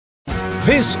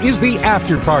This is The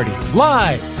After Party,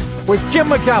 live with Kim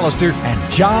McAllister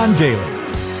and John Daly.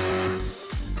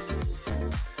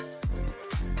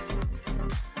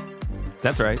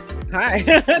 That's right. Hi.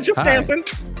 Just Hi. dancing.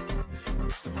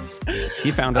 He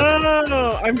found us.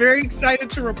 Oh, I'm very excited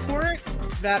to report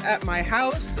that at my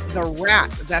house, the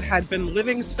rat that had been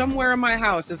living somewhere in my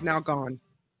house is now gone.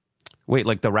 Wait,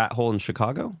 like the rat hole in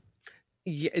Chicago?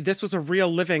 Yeah, this was a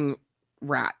real living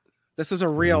rat. This is a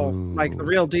real, like the Ooh.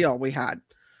 real deal we had.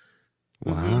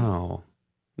 Wow.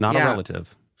 Not a Yeah.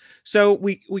 relative. So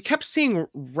we kept seeing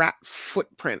rat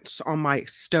footprints on my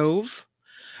stove.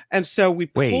 And so we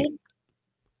Wait. pulled.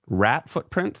 Rat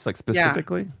footprints, like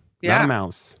specifically? Not Yeah. a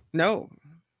mouse. No,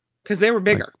 because they were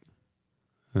bigger.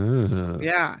 Ugh.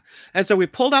 Yeah. And so we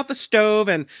pulled out the stove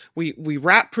and we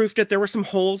rat proofed it. There were some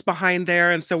holes behind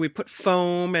there. And so we put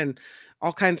foam and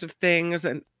all kinds of things.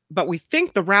 But we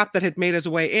think the rat that had made his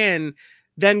way in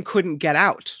then couldn't get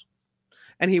out.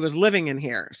 And he was living in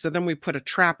here. So then we put a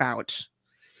trap out.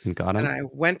 You got him? And I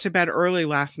went to bed early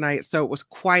last night. So it was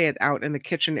quiet out in the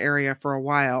kitchen area for a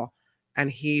while.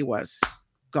 And he was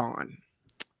gone.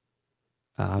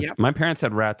 Yep. My parents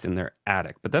had rats in their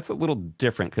attic, but that's a little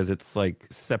different because it's like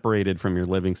separated from your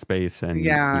living space and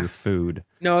your food.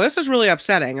 No, this was really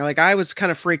upsetting. Like I was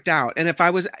kind of freaked out. And if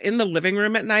I was in the living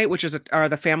room at night, which is or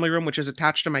the family room, which is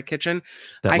attached to my kitchen,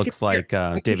 That I looks could like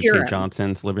David hear K. him.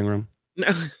 Johnson's living room.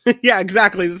 Yeah,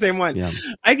 exactly the same one. Yeah.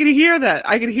 I could hear that.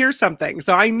 I could hear something.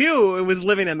 So I knew it was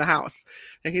living in the house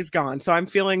and he's gone. So I'm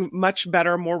feeling much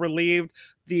better, more relieved.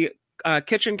 The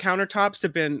kitchen countertops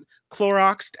have been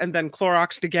Cloroxed and then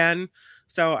Cloroxed again.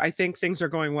 So I think things are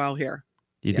going well here.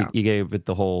 You gave it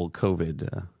the whole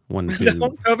COVID one, two. The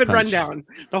whole COVID punch. rundown,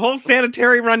 the whole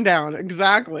sanitary rundown.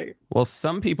 Exactly. Well,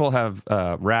 some people have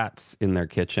rats in their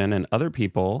kitchen and other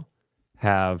people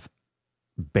have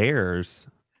bears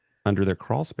under their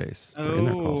crawl space. Or in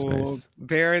their crawl space.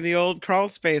 Bear in the old crawl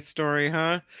space story,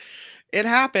 huh? It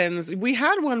happens. We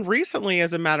had one recently,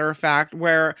 as a matter of fact,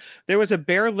 where there was a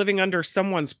bear living under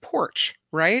someone's porch,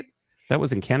 right? That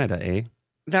was in Canada, eh?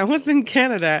 That was in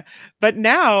Canada. But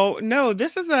now, no,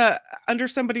 this is under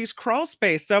somebody's crawl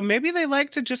space. So maybe they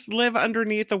like to just live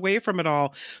underneath, away from it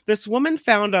all. This woman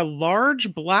found a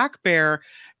large black bear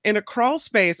in a crawl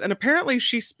space, and apparently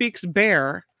she speaks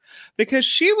bear because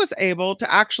she was able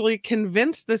to actually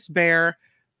convince this bear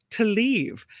to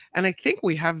leave. And I think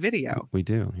we have video. We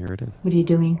do. Here it is. What are you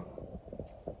doing?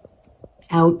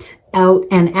 Out, out,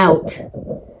 and out.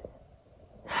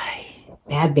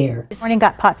 Bad bear. This morning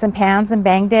got pots and pans and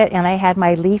banged it, and I had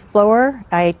my leaf blower.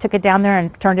 I took it down there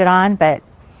and turned it on, but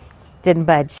didn't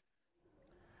budge.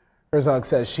 Herzog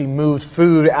says she moved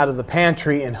food out of the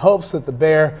pantry in hopes that the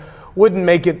bear wouldn't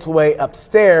make its way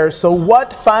upstairs. So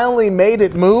what finally made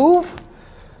it move?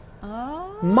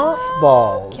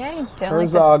 Mothballs. Okay, don't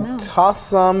Herzog like the smell. tossed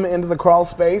some into the crawl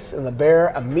space and the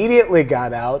bear immediately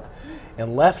got out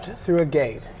and left through a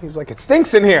gate. He was like, it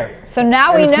stinks in here. So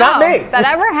now And we it's know not me. if that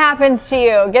ever happens to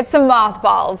you, get some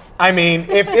mothballs. I mean,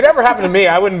 if it ever happened to me,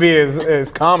 I wouldn't be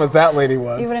as calm as that lady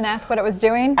was. You wouldn't ask what it was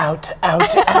doing? Out,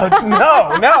 out, out.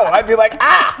 No. I'd be like,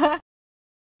 ah.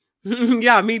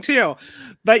 Yeah, me too.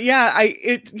 But yeah,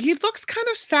 he looks kind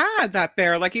of sad, that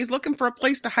bear. Like he's looking for a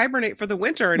place to hibernate for the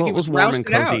winter, and Well, he it was was warm and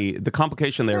rousted out. cozy. The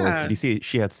complication there was, Yeah. did you see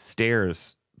she had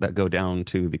stairs that go down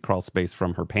to the crawl space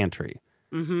from her pantry?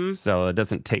 Mm-hmm. So it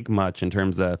doesn't take much in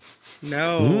terms of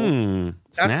No,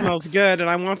 that smells snacks. good, and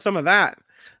I want some of that.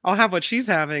 I'll have what she's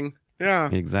having. Yeah.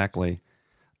 Exactly.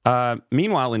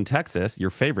 Meanwhile, in Texas, your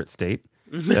favorite state,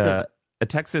 a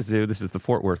Texas zoo, this is the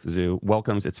Fort Worth Zoo,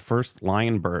 welcomes its first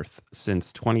lion birth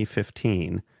since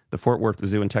 2015. The Fort Worth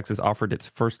Zoo in Texas offered its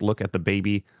first look at the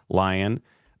baby lion.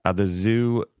 The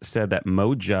zoo said that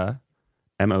Moja,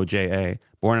 M-O-J-A,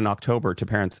 born in October to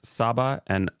parents Saba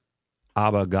and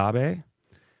Abagabe,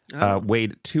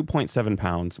 weighed 2.7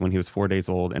 pounds when he was 4 days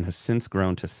old and has since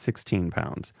grown to 16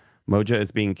 pounds. Moja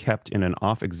is being kept in an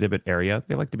off-exhibit area.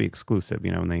 They like to be exclusive,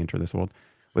 when they enter this world.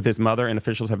 With his mother, and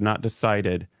officials have not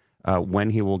decided when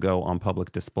he will go on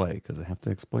public display because they have to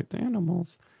exploit the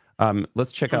animals.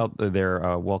 Let's check out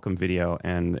their welcome video,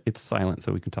 and it's silent,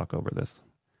 so we can talk over this.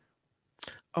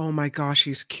 Oh my gosh,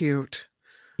 he's cute.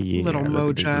 Yeah, Little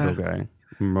look at this Moja. little guy.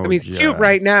 I mean, he's cute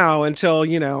right now until,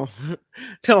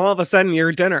 till all of a sudden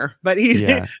you're dinner. But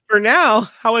Yeah. for now,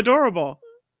 how adorable.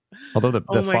 Although the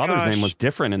Oh my father's name gosh. was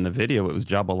different in the video. It was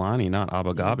Jabulani, not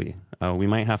Abagabi. We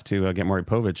might have to get Maury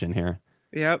Povich in here.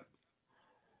 Yep.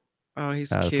 Oh, he's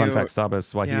cute. Fun fact, Saba is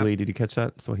Swahili. Yeah. Did you catch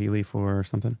that? Swahili for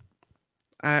something?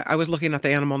 I was looking at the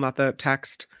animal, not the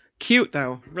text. Cute,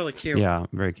 though. Really cute. Yeah,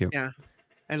 very cute. Yeah.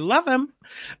 I love him.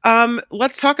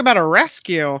 Let's talk about a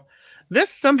rescue.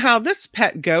 This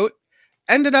pet goat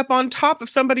ended up on top of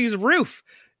somebody's roof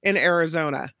in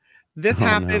Arizona. This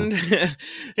happened.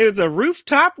 It was a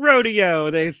rooftop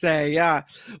rodeo, they say. Yeah.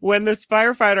 When this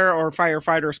firefighter, or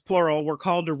firefighters plural, were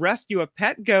called to rescue a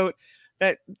pet goat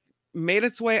that made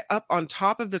its way up on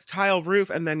top of this tile roof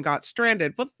and then got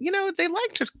stranded. Well, they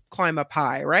like to climb up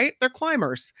high, right? They're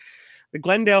climbers. The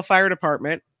Glendale Fire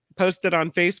Department posted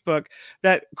on Facebook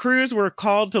that crews were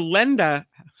called to lend a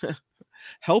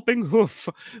helping hoof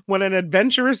when an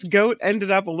adventurous goat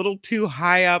ended up a little too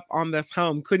high up on this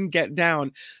home, couldn't get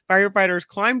down. Firefighters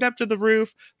climbed up to the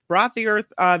roof, brought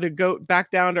the goat back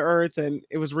down to earth, and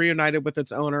it was reunited with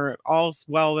its owner. All's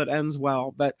well that ends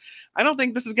well. But I don't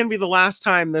think this is going to be the last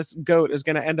time this goat is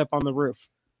going to end up on the roof.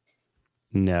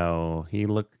 No, he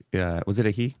looked. Was it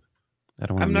a he? I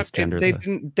don't want to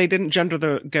misgender. They didn't gender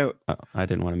the goat. Oh, I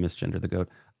didn't want to misgender the goat.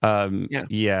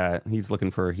 Yeah, he's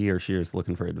looking for, he or she is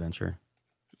looking for adventure.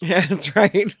 Yeah, that's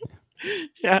right.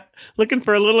 Yeah, looking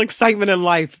for a little excitement in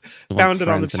life. Found it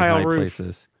on the tile roof.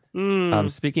 Places.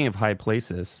 Speaking of high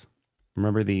places,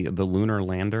 remember the lunar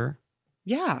lander?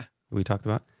 Yeah, we talked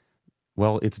about.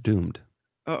 Well, it's doomed.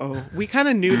 We kind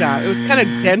of knew that. It was kind of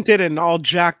dented and all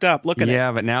jacked up. Look at it.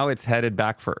 Yeah, but now it's headed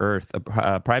back for Earth.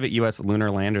 A private U.S.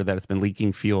 lunar lander that has been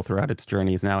leaking fuel throughout its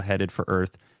journey is now headed for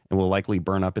Earth and will likely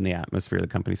burn up in the atmosphere, the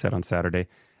company said on Saturday.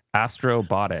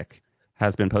 Astrobotic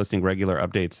has been posting regular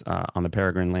updates on the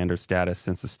Peregrine lander status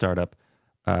since the startup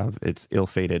of its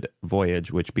ill-fated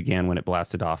voyage, which began when it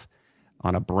blasted off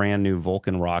on a brand new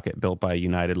Vulcan rocket built by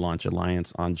United Launch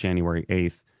Alliance on January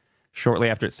 8th. Shortly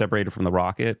after it separated from the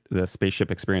rocket, the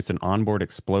spaceship experienced an onboard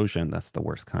explosion. That's the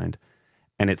worst kind.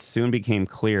 And it soon became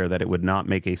clear that it would not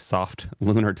make a soft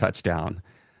lunar touchdown.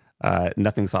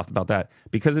 Nothing soft about that.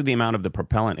 Because of the amount of the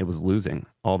propellant it was losing.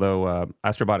 Although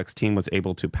Astrobotic's team was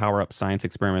able to power up science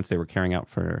experiments they were carrying on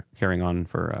for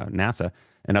NASA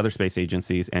and other space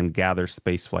agencies and gather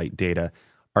spaceflight data.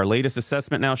 Our latest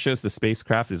assessment now shows the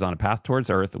spacecraft is on a path towards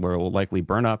Earth, where it will likely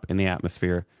burn up in the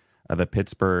atmosphere. The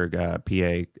Pittsburgh,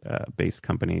 PA based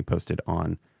company posted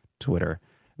on Twitter.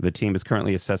 The team is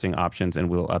currently assessing options and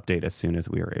will update as soon as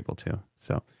we are able to.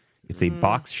 So it's a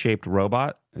box-shaped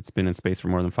robot. It's been in space for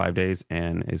more than 5 days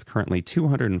and is currently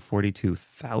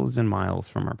 242,000 miles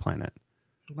from our planet.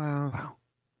 Wow.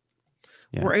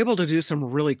 Yeah. We're able to do some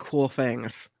really cool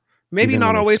things. Maybe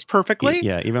not always perfectly.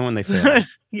 Yeah, even when they fail.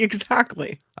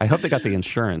 Exactly. I hope they got the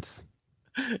insurance.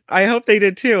 I hope they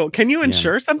did too. Can you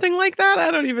insure something like that?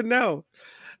 I don't even know.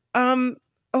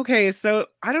 Okay, so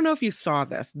I don't know if you saw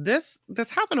this. This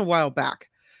happened a while back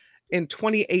in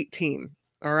 2018.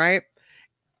 All right.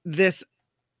 This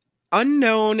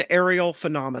unknown aerial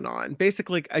phenomenon,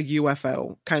 basically a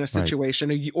UFO kind of situation,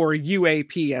 or a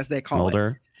UAP as they call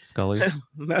Mulder, Scully.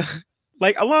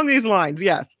 Like along these lines,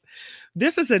 yes.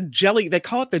 This is they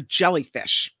call it the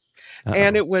jellyfish.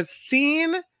 And it was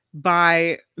seen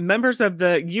by members of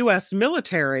the U.S.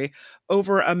 military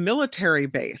over a military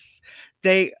base.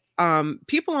 They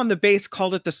people on the base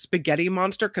called it the spaghetti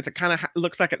monster because it kind of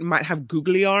looks like it might have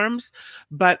googly arms,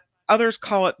 but others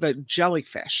call it the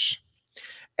jellyfish.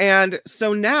 And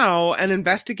so now an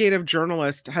investigative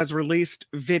journalist has released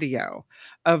video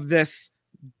of this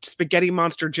spaghetti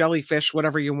monster jellyfish,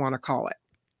 whatever you want to call it.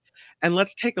 And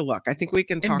let's take a look. I think we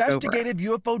can talk Investigative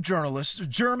UFO journalists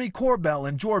Jeremy Corbell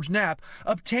and George Knapp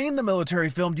obtained the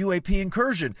military-filmed UAP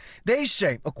incursion. They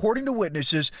say, according to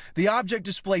witnesses, the object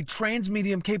displayed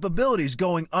transmedium capabilities,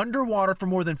 going underwater for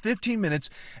more than 15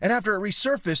 minutes, and after it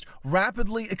resurfaced,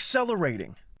 rapidly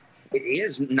accelerating. It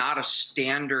is not a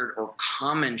standard or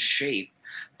common shape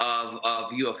of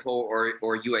UFO or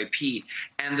UAP,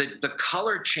 and the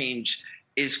color change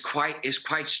is quite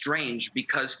strange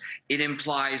because it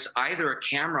implies either a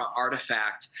camera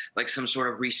artifact, like some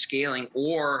sort of rescaling,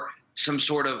 or some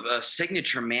sort of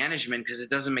signature management, because it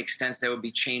doesn't make sense that would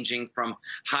be changing from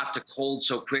hot to cold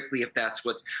so quickly. If that's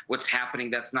what's happening,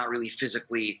 that's not really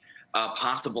physically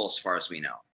possible as far as we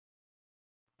know.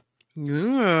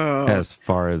 Oh. As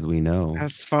far as we know.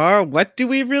 What do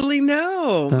we really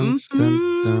know? Dun,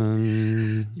 dun,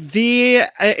 dun. The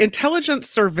intelligence,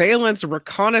 surveillance,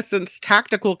 reconnaissance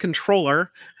tactical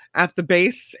controller at the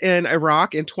base in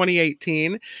Iraq in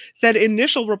 2018 said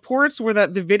initial reports were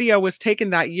that the video was taken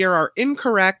that year are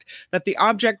incorrect, that the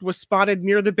object was spotted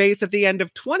near the base at the end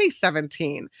of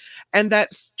 2017, and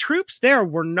that troops there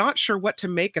were not sure what to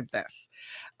make of this.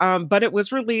 But it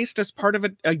was released as part of a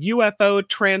UFO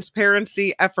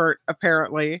transparency effort,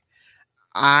 apparently.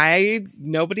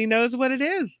 Nobody knows what it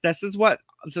is. This is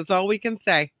all we can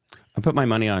say. I put my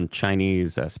money on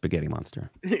Chinese spaghetti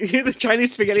monster. The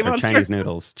Chinese spaghetti monster? Chinese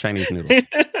noodles.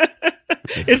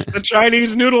 It's the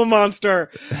Chinese noodle monster.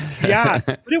 Yeah,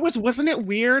 but wasn't it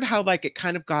weird how like it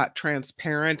kind of got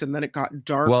transparent and then it got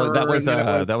darker? Well, that was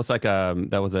and that was like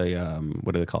that was a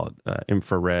what do they call it?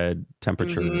 Infrared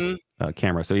temperature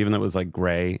camera. So even though it was like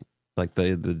gray, like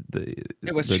the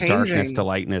it was the darkness changing. to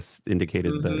lightness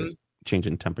indicated the change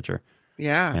in temperature.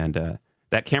 Yeah. And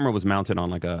that camera was mounted on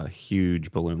like a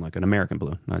huge balloon, like an American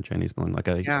balloon, not a Chinese balloon, like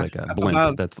a blimp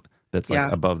above. that's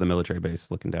like above the military base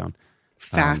looking down.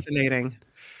 Fascinating.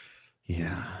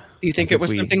 Yeah. Do you think it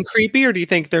was something creepy, or do you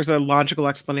think there's a logical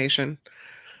explanation?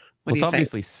 Well, it's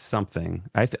obviously something.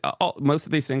 Most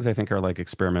of these things I think are like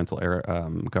experimental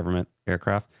government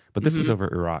aircraft, but this was over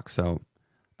Iraq, so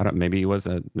I don't. Maybe it was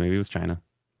China.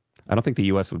 I don't think the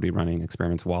U.S. would be running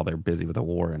experiments while they're busy with a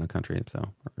war in a country.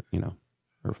 So,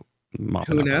 or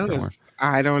mopping who up after a war. knows?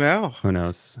 I don't know. Who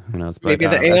knows? Who knows? But, Maybe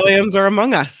the aliens are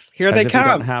among us. Here they come. We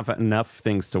don't have enough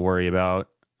things to worry about.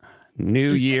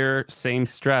 New year, same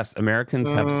stress. Americans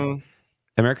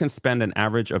spend an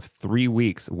average of 3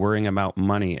 weeks worrying about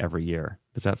money every year.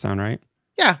 Does that sound right?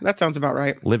 Yeah, that sounds about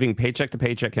right. Living paycheck to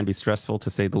paycheck can be stressful, to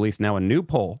say the least. Now, a new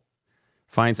poll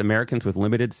finds Americans with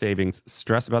limited savings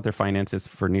stress about their finances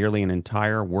for nearly an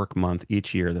entire work month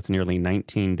each year. That's nearly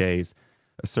 19 days.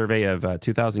 A survey of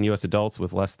 2,000 U.S. adults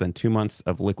with less than 2 months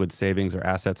of liquid savings or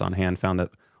assets on hand found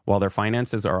that while their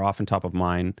finances are often top of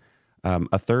mind,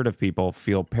 a third of people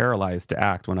feel paralyzed to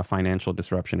act when a financial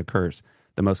disruption occurs.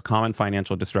 The most common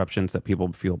financial disruptions that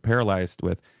people feel paralyzed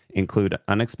with include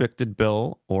unexpected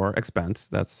bill or expense.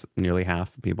 That's nearly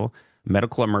half of people.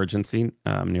 Medical emergency,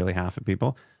 nearly half of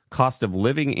people. Cost of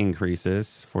living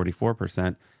increases,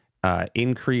 44%.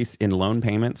 Increase in loan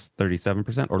payments,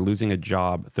 37%, or losing a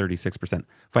job, 36%.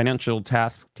 Financial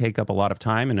tasks take up a lot of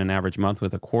time in an average month,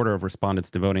 with a quarter of respondents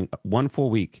devoting 1 full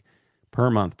week per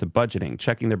month to budgeting,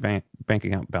 checking their bank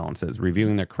account balances,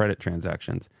 reviewing their credit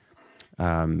transactions.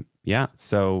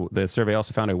 So the survey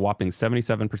also found a whopping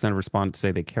 77% of respondents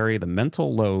say they carry the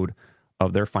mental load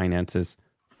of their finances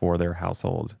for their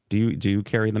household. Do you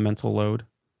carry the mental load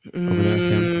over there,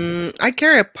 Kim? I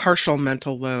carry a partial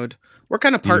mental load. We're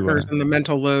kind of partners in the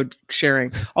mental load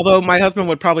sharing. Although my husband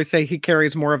would probably say he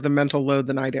carries more of the mental load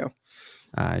than I do.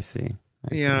 I see.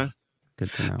 Yeah. Good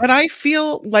to know. But I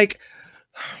feel like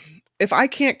if I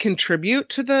can't contribute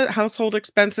to the household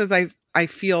expenses, I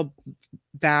feel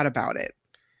bad about it.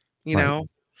 You know?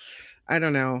 I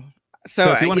don't know.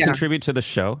 So if you want to contribute to the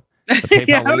show, the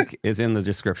PayPal link is in the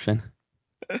description.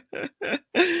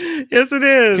 Yes, it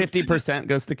is. 50%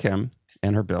 goes to Kim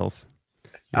and her bills.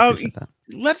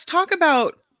 Let's talk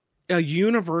about a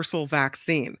universal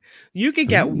vaccine. You could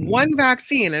get one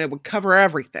vaccine and it would cover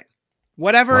everything.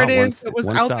 Whatever it is that was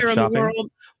out there in the world,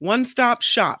 one-stop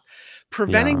shop.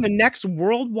 Preventing the next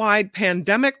worldwide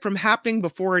pandemic from happening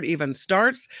before it even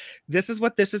starts. This is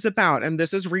what this is about. And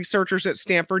this is researchers at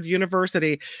Stanford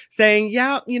University saying,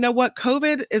 yeah, you know what?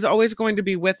 COVID is always going to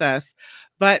be with us.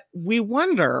 But we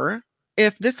wonder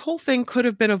if this whole thing could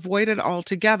have been avoided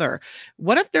altogether.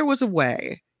 What if there was a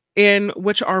way in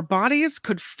which our bodies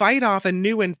could fight off a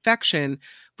new infection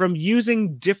from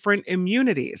using different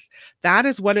immunities? That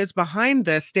is what is behind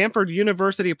this. Stanford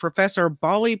University professor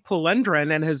Bali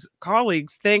Pulendran and his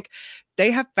colleagues think they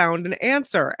have found an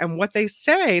answer. And what they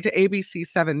say to ABC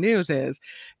 7 News is,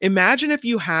 imagine if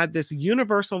you had this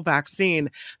universal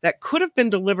vaccine that could have been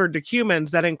delivered to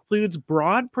humans that includes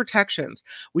broad protections.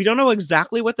 We don't know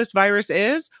exactly what this virus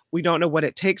is. We don't know what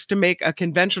it takes to make a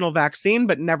conventional vaccine,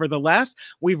 but nevertheless,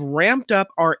 we've ramped up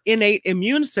our innate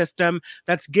immune system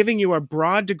that's giving you a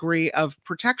broad degree of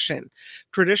protection.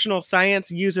 Traditional science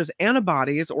uses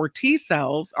antibodies or T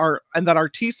cells, and that our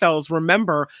T cells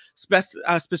remember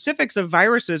specifics of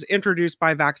viruses introduced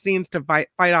by vaccines to fight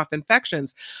off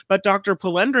infections. But Dr.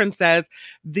 Pulendran says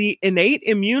the innate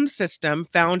immune system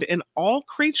found in all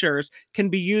creatures can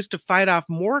be used to fight off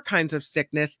more kinds of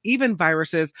sickness, even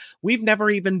viruses we've never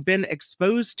even been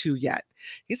exposed to yet.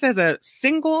 He says a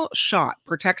single shot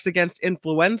protects against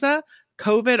influenza,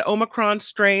 COVID Omicron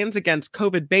strains, against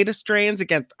COVID beta strains,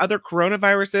 against other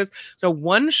coronaviruses. So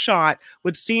one shot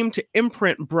would seem to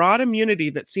imprint broad immunity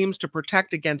that seems to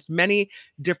protect against many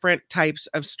different types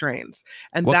of strains.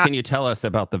 And what can you tell us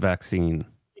about the vaccine?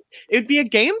 It'd be a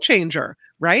game changer,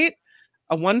 right?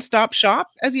 A one-stop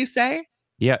shop, as you say.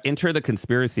 Yeah, enter the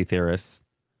conspiracy theorists.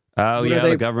 Oh, yeah,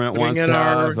 the government wants to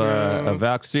have a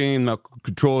vaccine that could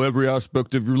control every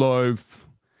aspect of your life.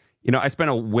 You know, I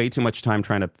spent way too much time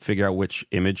trying to figure out which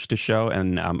image to show,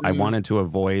 and I wanted to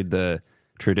avoid the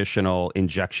traditional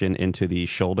injection into the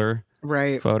shoulder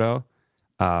photo.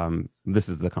 This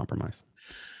is the compromise.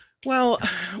 Well,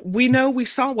 we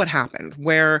saw what happened,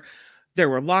 where there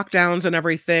were lockdowns and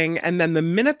everything. And then the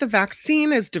minute the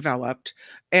vaccine is developed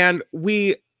and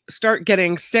we start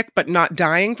getting sick but not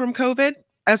dying from COVID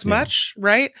as much,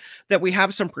 right? That we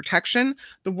have some protection,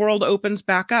 the world opens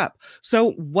back up.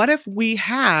 So what if we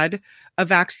had a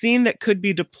vaccine that could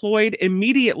be deployed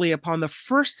immediately upon the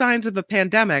first signs of a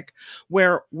pandemic,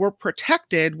 where we're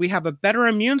protected, we have a better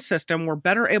immune system, we're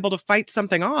better able to fight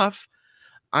something off?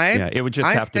 It would just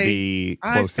have to be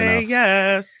close enough.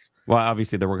 Yes. Well,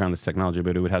 obviously they're working on this technology,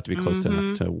 but it would have to be close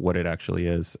enough to what it actually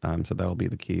is. So that'll be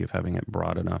the key of having it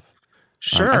broad enough.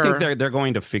 Sure. I think they're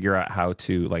going to figure out how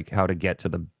to get to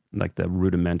the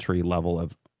rudimentary level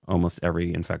of almost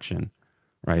every infection,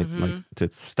 right? Like to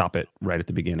stop it right at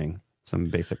the beginning. Some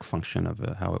basic function of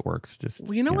how it works. Just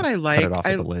well, you know what I like? Cut it off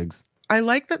at the legs. I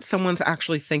like that someone's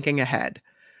actually thinking ahead.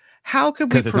 How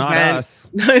could we prevent?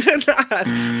 It's not us.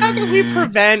 How can we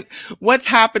prevent what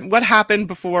happened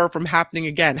before from happening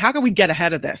again? How can we get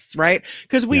ahead of this, right?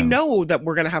 Because we know that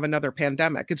we're going to have another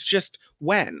pandemic. It's just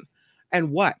when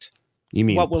and what. You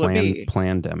mean what will it be?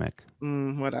 Plandemic?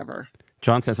 Whatever.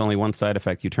 John says only one side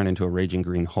effect: you turn into a raging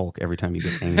green Hulk every time you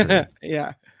get angry.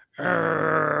 Yeah.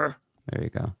 There you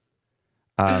go.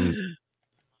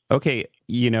 Okay,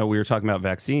 we were talking about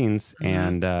vaccines,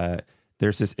 and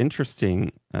there's this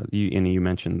interesting. You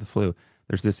mentioned the flu.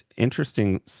 There's this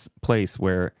interesting place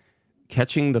where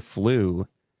catching the flu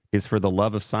is for the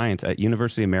love of science. At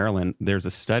University of Maryland, there's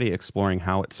a study exploring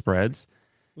how it spreads.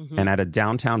 And at a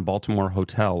downtown Baltimore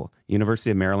hotel,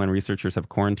 University of Maryland researchers have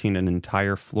quarantined an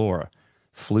entire floor.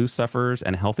 Flu sufferers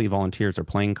and healthy volunteers are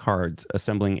playing cards,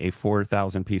 assembling a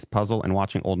 4,000-piece puzzle, and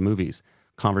watching old movies.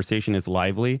 Conversation is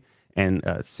lively, and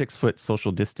 6-foot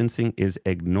social distancing is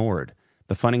ignored.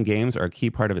 The fun and games are a key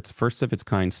part of its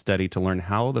first-of-its-kind study to learn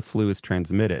how the flu is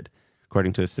transmitted,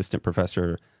 according to Assistant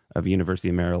Professor of University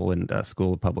of Maryland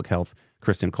School of Public Health,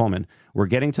 Kristen Coleman. We're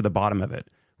getting to the bottom of it.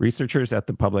 Researchers at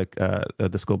the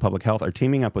School of Public Health are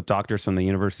teaming up with doctors from the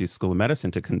University School of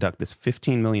Medicine to conduct this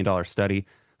 $15 million study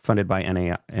funded by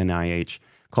NIH.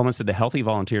 Coleman said the healthy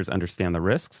volunteers understand the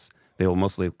risks. They will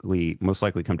most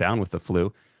likely come down with the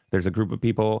flu. There's a group of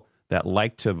people that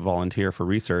like to volunteer for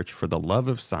research for the love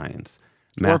of science.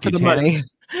 Matthew or for the money.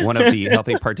 One of the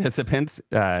healthy participants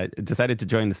decided to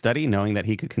join the study, knowing that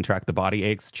he could contract the body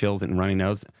aches, chills, and runny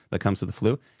nose that comes with the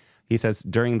flu. He says,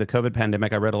 during the COVID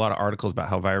pandemic, I read a lot of articles about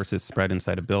how viruses spread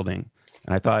inside a building.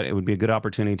 And I thought it would be a good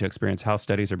opportunity to experience how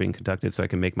studies are being conducted so I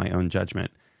can make my own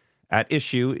judgment. At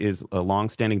issue is a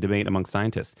long-standing debate among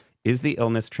scientists. Is the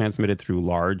illness transmitted through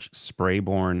large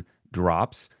spray-borne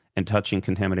drops and touching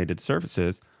contaminated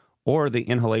surfaces, or the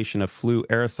inhalation of flu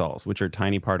aerosols, which are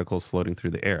tiny particles floating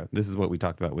through the air? This is what we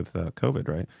talked about with COVID,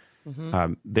 right?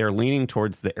 They're leaning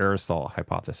towards the aerosol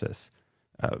hypothesis.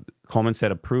 Coleman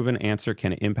said a proven answer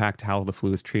can impact how the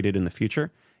flu is treated in the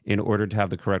future. In order to have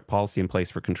the correct policy in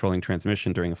place for controlling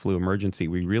transmission during a flu emergency,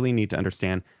 we really need to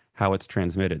understand how it's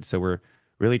transmitted. So we're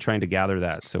really trying to gather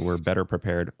that so we're better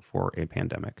prepared for a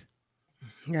pandemic.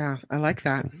 Yeah, I like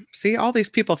that. See, all these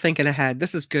people thinking ahead.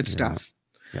 This is good stuff.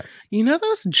 Yeah. You know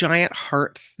those giant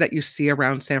hearts that you see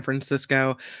around San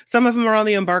Francisco? Some of them are on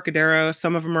the Embarcadero,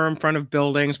 some of them are in front of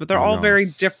buildings, but they're all very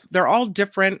they're all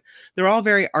different. They're all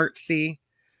very artsy.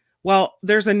 Well,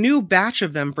 there's a new batch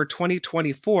of them for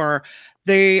 2024.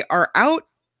 They are out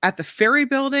at the Ferry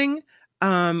Building.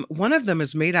 One of them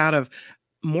is made out of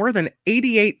more than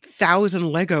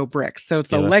 88,000 Lego bricks. So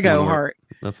it's a Lego heart.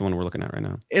 That's the one we're looking at right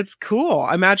now. It's cool.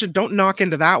 Imagine, don't knock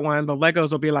into that one. The Legos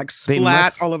will be like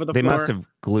splat all over the floor. They must have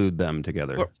glued them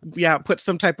together. Or, put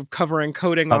some type of covering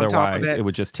coating on top of it. Otherwise, it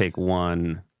would just take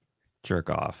one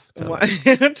jerk off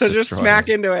to just smack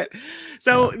into it.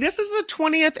 So this is the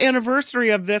 20th anniversary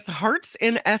of this Hearts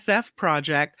in SF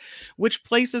project, which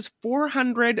places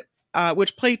 400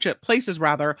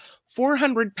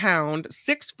 400-pound,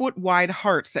 6-foot wide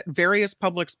hearts at various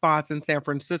public spots in San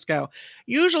Francisco.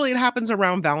 Usually it happens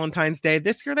around Valentine's Day.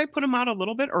 This year they put them out a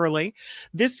little bit early.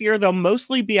 This year they'll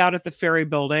mostly be out at the Ferry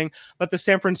Building, but the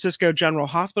San Francisco General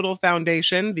Hospital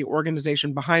Foundation, the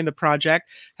organization behind the project,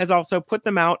 has also put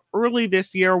them out early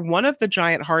this year. One of the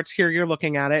giant hearts, here you're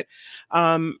looking at it,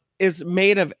 is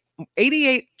made of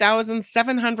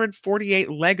 88,748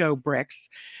 Lego bricks.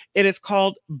 It is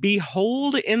called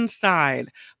Behold Inside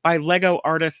by Lego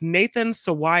artist Nathan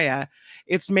Sawaya.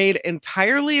 It's made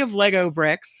entirely of Lego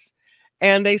bricks,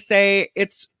 and they say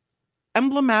it's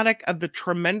emblematic of the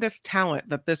tremendous talent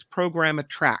that this program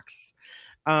attracts.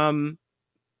 There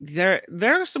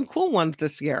are some cool ones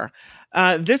this year.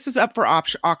 This is up for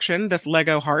auction, this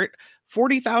Lego heart,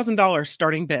 $40,000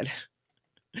 starting bid.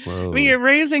 Whoa. I mean, you're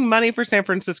raising money for San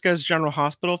Francisco's General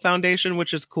Hospital Foundation,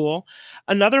 which is cool.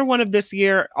 Another one of this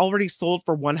year already sold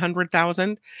for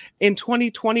 100,000. In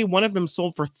 2020, one of them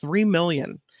sold for 3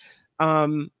 million.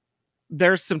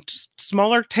 There's some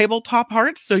smaller tabletop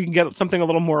hearts, so you can get something a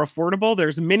little more affordable.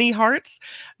 There's mini hearts.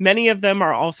 Many of them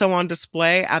are also on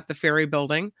display at the Ferry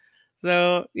Building.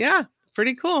 So yeah,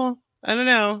 pretty cool. I don't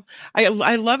know.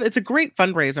 I love it's a great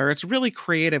fundraiser. It's really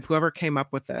creative, whoever came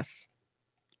up with this.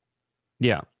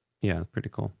 Yeah, pretty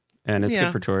cool. And it's Yeah.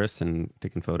 good for tourists and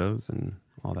taking photos and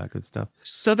all that good stuff.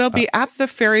 So they'll be at the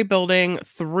Ferry Building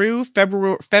through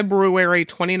February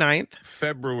 29th.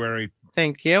 February.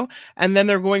 Thank you. And then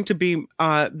they're going to be,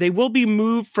 they will be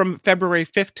moved from February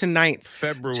 5th to 9th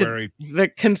February. to the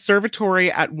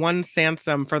conservatory at One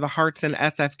Sansom for the Hearts and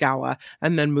SF Gala,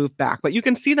 and then move back. But you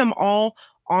can see them all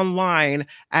online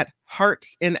at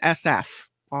Hearts in SF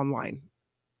online.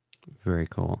 Very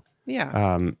cool.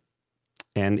 Yeah.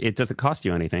 And it doesn't cost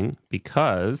you anything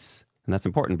because, and that's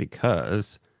important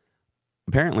because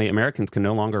apparently Americans can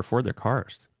no longer afford their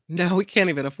cars. No, we can't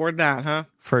even afford that, huh?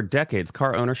 For decades,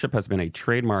 car ownership has been a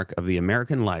trademark of the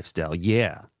American lifestyle.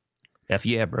 Yeah. F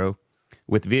yeah, bro.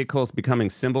 With vehicles becoming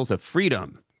symbols of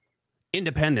freedom,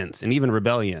 independence, and even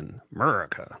rebellion.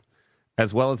 America.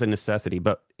 As well as a necessity.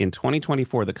 But in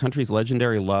 2024, the country's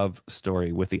legendary love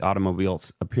story with the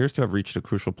automobiles appears to have reached a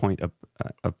crucial point of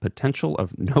potential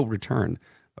no return.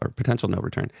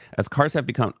 As cars have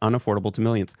become unaffordable to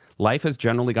millions. Life has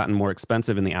generally gotten more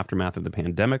expensive in the aftermath of the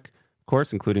pandemic, of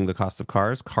course, including the cost of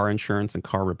cars, car insurance, and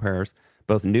car repairs.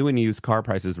 Both new and used car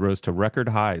prices rose to record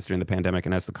highs during the pandemic,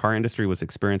 and as the car industry was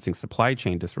experiencing supply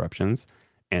chain disruptions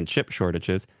and chip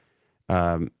shortages,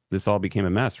 this all became a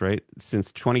mess, right?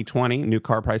 Since 2020, new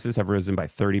car prices have risen by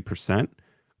 30%,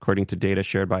 according to data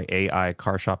shared by AI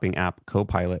car shopping app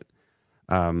Copilot.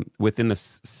 Within the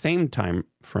same time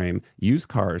frame, used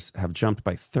cars have jumped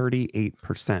by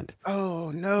 38%.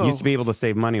 Oh, no. You used to be able to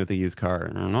save money with a used car.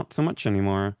 Not so much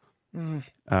anymore. In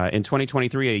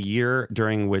 2023, a year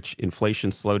during which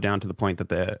inflation slowed down to the point that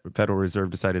the Federal Reserve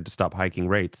decided to stop hiking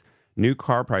rates, new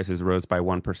car prices rose by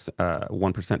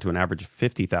 1% to an average of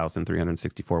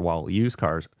 $50,364, while used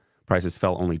cars prices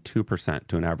fell only 2%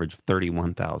 to an average of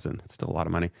 $31,000. That's still a lot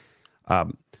of money.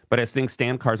 But as things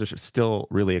stand, cars are still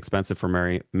really expensive for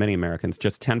many Americans.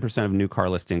 Just 10% of new car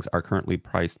listings are currently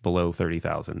priced below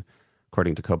 $30,000,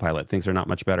 according to Copilot. Things are not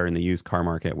much better in the used car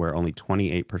market, where only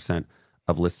 28%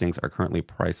 of listings are currently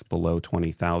priced below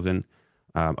 $20,000.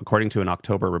 According to an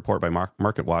October report by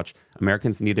MarketWatch,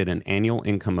 Americans needed an annual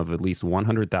income of at least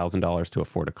 $100,000 to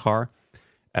afford a car,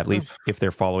 at least if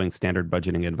they're following standard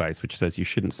budgeting advice, which says you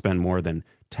shouldn't spend more than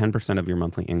 10% of your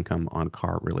monthly income on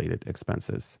car-related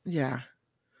expenses. Yeah.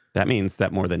 That means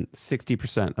that more than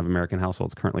 60% of American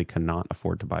households currently cannot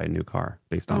afford to buy a new car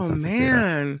based on census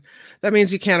data. That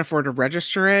means you can't afford to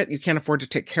register it. You can't afford to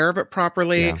take care of it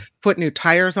properly, put new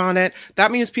tires on it.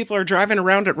 That means people are driving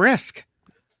around at risk.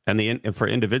 And for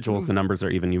individuals, the numbers are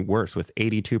even worse, with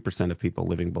 82% of people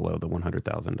living below the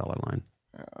 $100,000 line.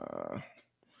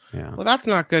 Yeah. Well, that's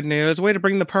not good news. Way to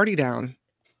bring the party down.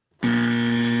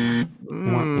 Wah,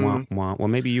 wah. Well,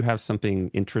 maybe you have something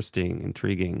interesting,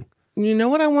 intriguing. You know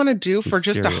what I want to do for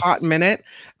just a hot minute?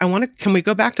 Can we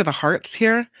go back to the hearts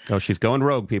here? Oh, she's going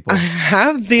rogue, people. I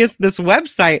have this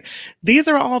website. These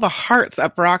are all the hearts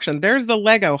up for auction. There's the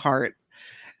Lego heart.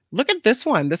 Look at this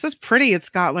one. This is pretty. It's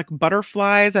got like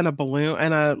butterflies and a balloon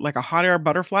and a hot air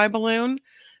butterfly balloon.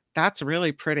 That's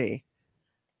really pretty.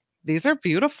 These are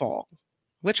beautiful.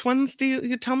 Which ones do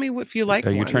you tell me if you like?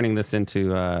 Are you turning this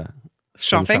into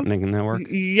shopping network?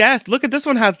 Yes. Look at this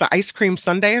one. Has the ice cream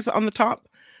sundaes on the top.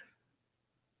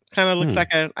 Kind of looks like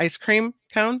an ice cream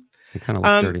cone. It kind of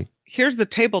looks dirty. Here's the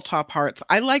tabletop hearts.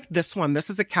 I like this one. This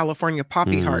is a California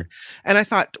poppy heart. And I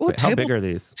thought, how big are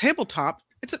these? Tabletop.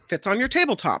 It fits on your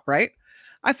tabletop, right?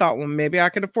 I thought, well, maybe I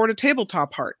could afford a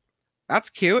tabletop heart. That's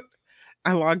cute.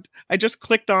 I just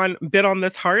clicked on bid on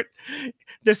this heart.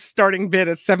 This starting bid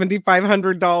is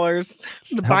 $7,500.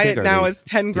 The buy it now is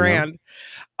 10 grand.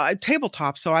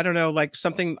 Tabletop. So I don't know, like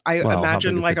something I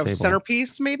imagine like a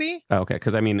centerpiece, maybe. Oh, okay.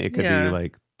 Because I mean, it could be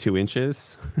like 2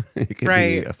 inches. It could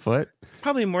be a foot.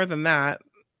 Probably more than that.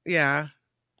 Yeah.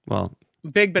 Well,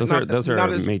 big, but those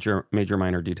are major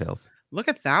minor details. Look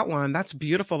at that one. That's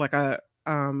beautiful. Like a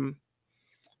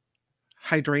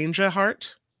hydrangea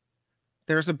heart.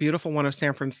 There's a beautiful one of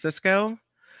San Francisco.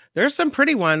 There's some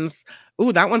pretty ones.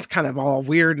 Ooh, that one's kind of all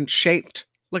weird and shaped.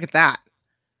 Look at that.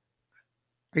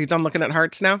 Are you done looking at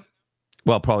hearts now?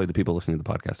 Well, probably the people listening to the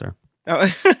podcast are. Oh.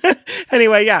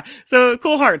 Anyway, yeah. So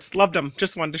cool hearts. Loved them.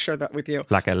 Just wanted to share that with you.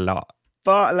 Like a lot.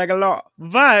 like a lot.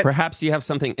 But perhaps you have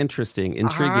something interesting,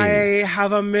 intriguing. I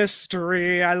have a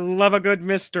mystery. I love a good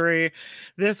mystery.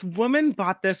 This woman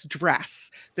bought this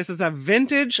dress. This is a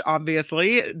vintage,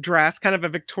 obviously, dress, kind of a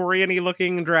Victorian-y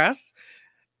looking dress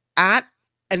at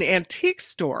an antique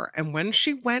store. And when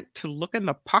she went to look in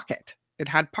the pocket, it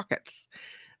had pockets.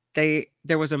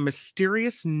 There was a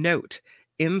mysterious note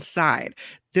inside.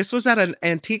 This was at an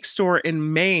antique store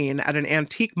in Maine, at an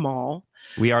antique mall.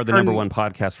 We are the number one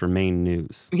podcast for Maine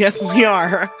news. Yes, we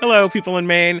are. Hello, people in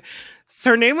Maine.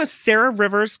 So her name was Sarah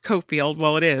Rivers Cofield.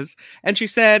 Well, it is. And she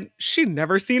said she'd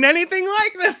never seen anything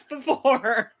like this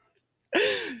before.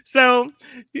 So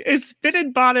it's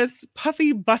fitted bodice,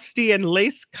 puffy busty, and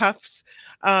lace cuffs.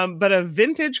 But a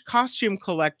vintage costume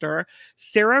collector,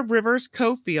 Sarah Rivers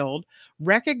Cofield,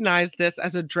 recognized this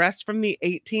as a dress from the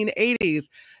 1880s.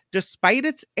 Despite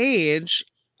its age,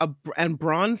 and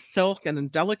bronze silk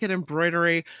and delicate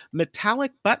embroidery,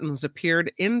 metallic buttons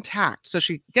appeared intact. So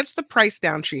she gets the price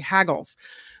down. She haggles.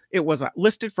 It was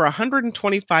listed for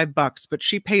 $125, but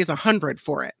she pays $100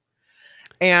 for it.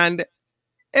 And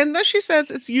then she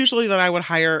says it's usually that I'd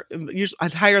higher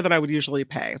than I would usually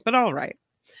pay, but all right.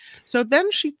 So then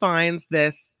she finds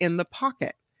this in the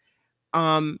pocket.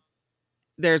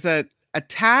 There's a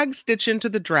tag stitched into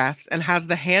the dress and has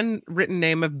the handwritten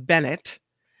name of Bennett.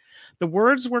 The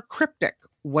words were cryptic.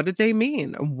 What did they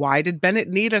mean? Why did Bennett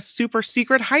need a super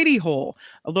secret hidey hole,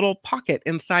 a little pocket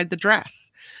inside the dress?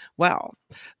 Well,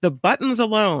 the buttons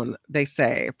alone, they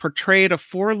say, portrayed a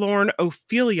forlorn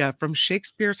Ophelia from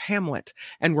Shakespeare's Hamlet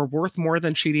and were worth more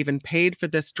than she'd even paid for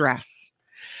this dress.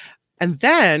 And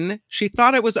then she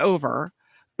thought it was over,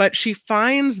 but she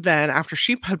finds then, after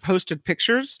she had posted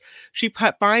pictures, she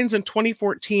finds in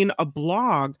 2014 a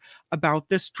blog about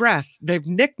this dress. They've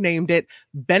nicknamed it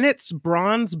Bennett's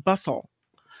Bronze Bustle.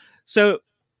 So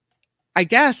I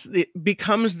guess it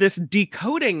becomes this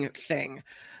decoding thing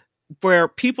where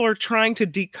people are trying to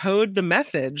decode the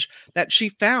message that she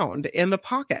found in the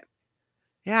pocket.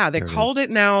 Yeah, they called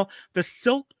it now the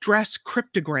silk dress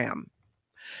cryptogram.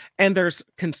 And there's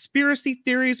conspiracy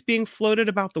theories being floated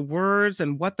about the words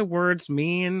and what the words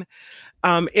mean.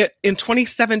 In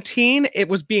 2017, it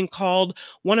was being called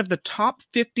one of the top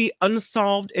 50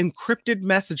 unsolved encrypted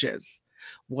messages.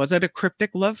 Was it a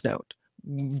cryptic love note?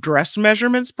 Dress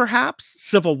measurements, perhaps?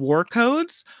 Civil War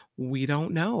codes? We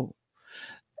don't know.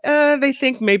 They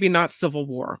think maybe not Civil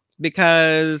War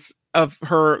because of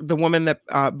the woman that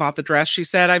bought the dress. She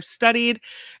said, I've studied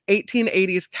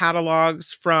 1880s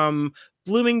catalogs from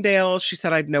Bloomingdale's. She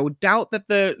said, I'd no doubt that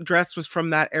the dress was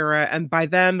from that era. And by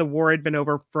then the war had been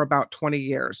over for about 20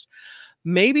 years.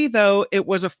 Maybe, though, it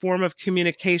was a form of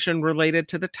communication related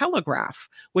to the telegraph,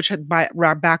 which had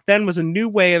back then was a new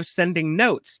way of sending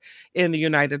notes in the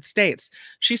United States.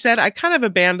 She said, I kind of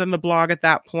abandoned the blog at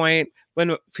that point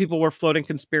when people were floating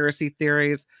conspiracy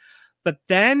theories. But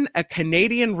then a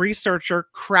Canadian researcher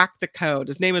cracked the code.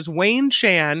 His name is Wayne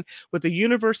Chan with the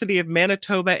University of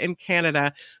Manitoba in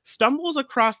Canada, stumbles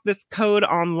across this code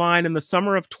online in the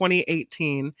summer of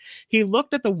 2018. He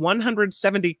looked at the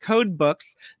 170 code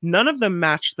books. None of them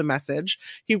matched the message.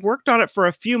 He worked on it for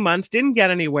a few months, didn't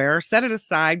get anywhere, set it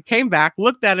aside, came back,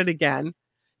 looked at it again.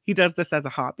 He does this as a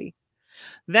hobby.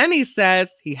 Then he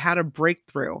says he had a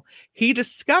breakthrough. He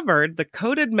discovered the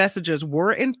coded messages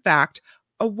were, in fact,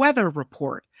 a weather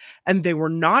report, and they were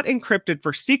not encrypted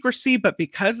for secrecy, but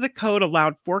because the code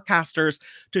allowed forecasters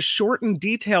to shorten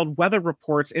detailed weather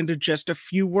reports into just a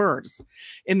few words.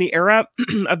 In the era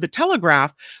of the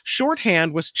telegraph,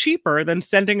 shorthand was cheaper than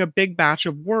sending a big batch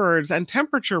of words and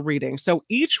temperature readings. So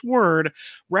each word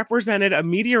represented a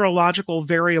meteorological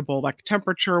variable like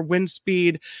temperature, wind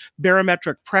speed,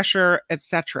 barometric pressure,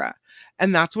 etc.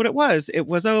 And that's what it was. It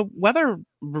was a weather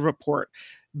report.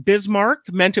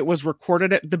 Bismarck meant it was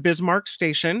recorded at the Bismarck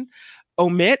station.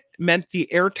 Omit meant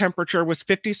the air temperature was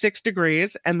 56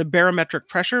 degrees and the barometric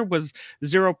pressure was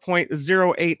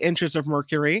 0.08 inches of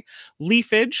mercury.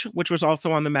 Leafage, which was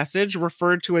also on the message,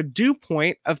 referred to a dew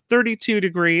point of 32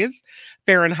 degrees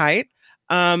Fahrenheit.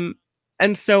 And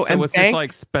was this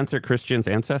like Spencer Christian's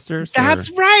ancestors? That's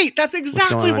right. That's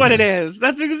exactly what it is.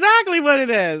 That's exactly what it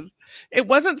is. It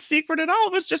wasn't secret at all.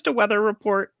 It was just a weather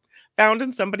report found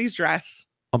in somebody's dress.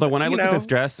 Although when I look at this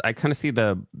dress, I kind of see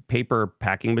the paper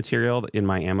packing material in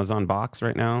my Amazon box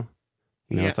right now.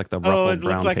 You know, it's like the ruffled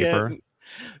brown paper.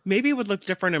 Maybe it would look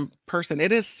different in person.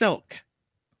 It is silk.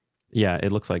 Yeah,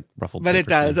 it looks like ruffled paper. But it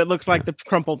does. Too. It looks like the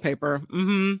crumpled paper.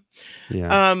 Mm-hmm.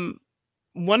 Yeah.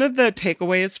 One of the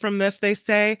takeaways from this, they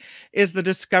say, is the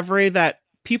discovery that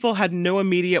people had no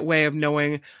immediate way of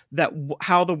knowing that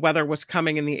how the weather was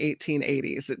coming in the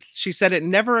 1880s. She said it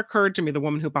never occurred to me, the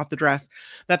woman who bought the dress,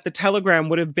 that the telegram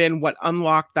would have been what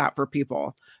unlocked that for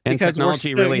people. And because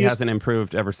technology really hasn't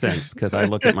improved ever since, because I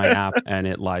look at my app and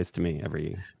it lies to me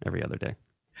every other day.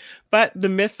 But the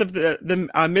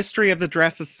mystery of the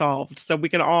dress is solved, so we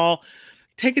can all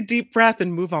take a deep breath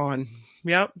and move on.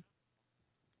 Yep.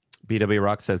 BW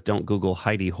Rock says, "Don't Google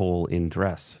Heidi hole in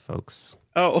dress, folks."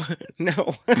 Oh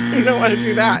no, you don't want to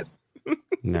do that.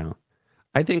 No.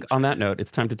 I think on that note,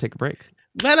 it's time to take a break.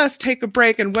 Let us take a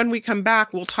break, and when we come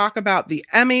back, we'll talk about the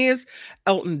Emmys,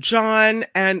 Elton John,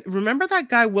 and remember that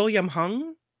guy William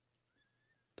Hung?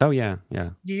 Oh, yeah.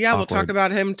 Yeah, we'll talk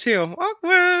about him too.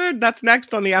 Awkward. That's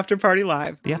next on the After Party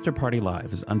Live. The After Party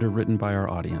Live is underwritten by our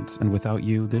audience, and without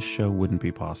you, this show wouldn't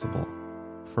be possible.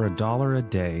 For $1 a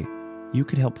day, you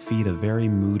could help feed a very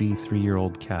moody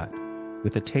 3-year-old cat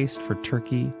with a taste for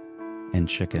turkey and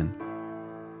chicken.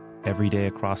 Every day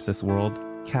across this world,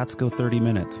 cats go 30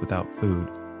 minutes without food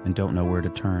and don't know where to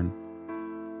turn.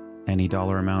 Any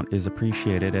dollar amount is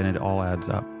appreciated, and it all adds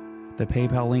up. The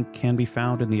PayPal link can be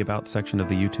found in the About section of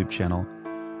the YouTube channel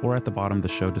or at the bottom of the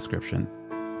show description.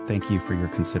 Thank you for your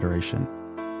consideration.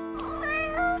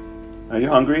 Are you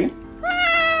hungry?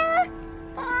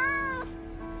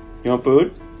 You want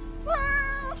food?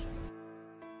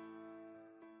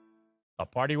 A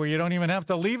party where you don't even have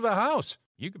to leave the house.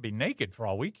 You could be naked for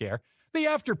all we care. The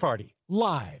After Party,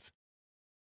 live.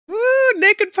 Woo,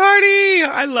 naked party.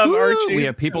 I love Archie. We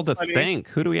have people to thank.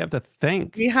 Who do we have to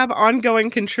thank? We have ongoing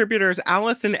contributors,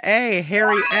 Allison A,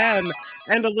 Harry M,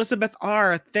 and Elizabeth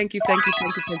R. Thank you.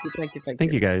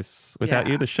 Thank you, guys. Without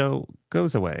you, the show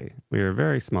goes away. We're a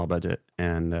very small budget,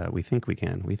 and we think we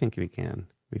can. We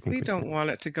don't want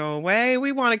it to go away.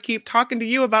 We want to keep talking to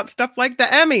you about stuff like the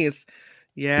Emmys.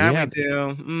 Yeah, we do.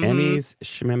 Mm-hmm. Emmys,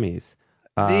 shmemmies.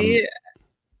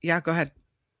 Go ahead.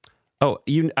 Oh,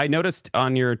 I noticed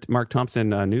on your Mark Thompson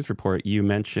news report, you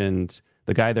mentioned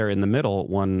the guy there in the middle,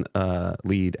 one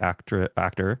lead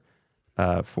actor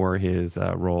for his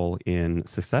role in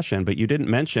Succession, but you didn't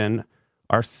mention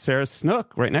our Sarah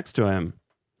Snook right next to him.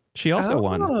 She also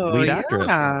won lead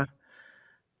actress.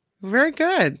 Very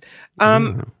good.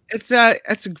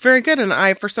 It's very good,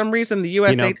 and for some reason the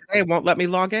USA Today won't let me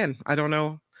log in. I don't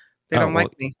know. They don't like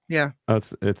me. Yeah. Oh,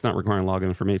 it's not requiring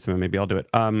login for me, so maybe I'll do it.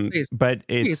 Please. But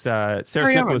it's Sarah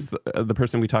Snook was the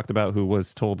person we talked about who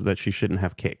was told that she shouldn't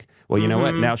have cake. Well, you know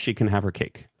what? Now she can have her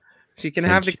cake. She can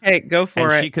have the cake. Go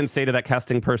for it. And she can say to that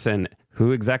casting person,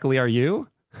 "Who exactly are you?"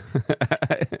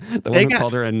 The one who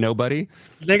called her a nobody.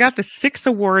 They got the 6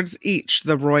 awards each.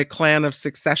 The Roy clan of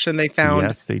Succession they found.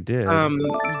 Yes, they did.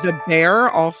 The Bear,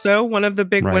 also one of the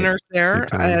big winners there.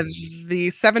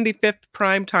 The 75th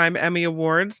Primetime Emmy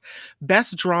Awards.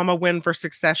 Best Drama win for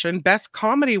Succession. Best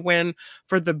Comedy win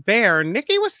for The Bear.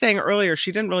 Nikki was saying earlier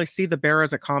she didn't really see The Bear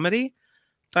as a comedy.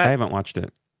 But I haven't watched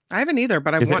it. I haven't either,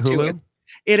 but I want to.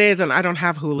 It is, and I don't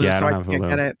have Hulu, so I can't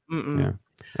get it. Yeah.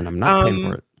 And I'm not paying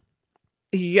for it.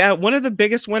 Yeah, one of the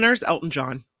biggest winners, Elton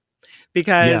John,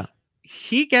 because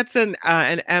he gets an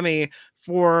Emmy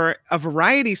for a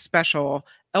variety special,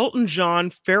 Elton John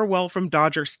Farewell from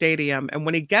Dodger Stadium. And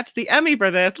when he gets the Emmy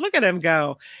for this, look at him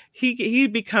go. He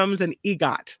becomes an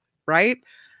EGOT, right?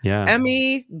 Yeah.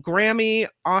 Emmy, Grammy,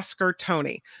 Oscar,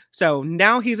 Tony. So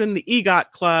now he's in the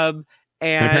EGOT club.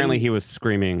 And apparently he was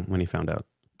screaming when he found out.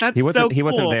 He wasn't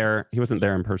there. He wasn't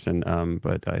there in person.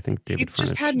 But I think David he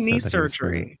just had knee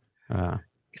surgery.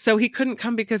 So he couldn't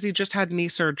come because he just had knee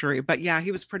surgery. But yeah, he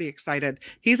was pretty excited.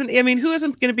 Who isn't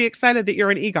going to be excited that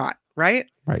you're an EGOT, right?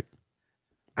 Right.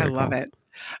 I love it.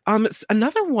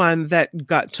 Another one that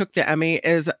took the Emmy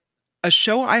is a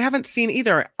show I haven't seen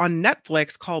either on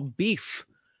Netflix called Beef.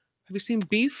 Have you seen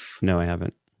Beef? No, I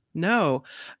haven't. No.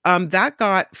 That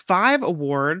got 5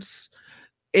 awards.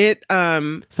 It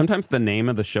sometimes the name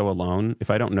of the show alone, if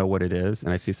I don't know what it is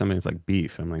and I see something that's like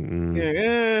Beef, I'm like, no,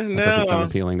 that doesn't sound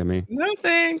appealing to me. No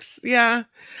thanks. Yeah.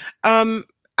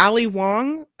 Ali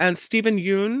Wong and Stephen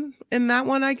Yeun in that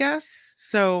one, I guess.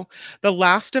 So The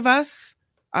Last of Us.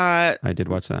 I did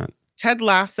watch that. Ted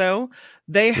Lasso.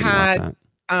 They had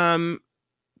Ted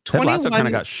Lasso kind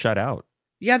of got shut out.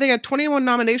 Yeah, they had 21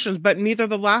 nominations, but neither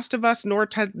The Last of Us nor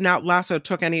Ted Lasso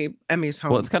took any Emmys home.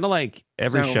 Well, it's kind of like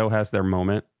every show has their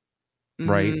moment,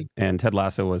 right? And Ted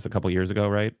Lasso was a couple years ago,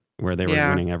 right? Where they were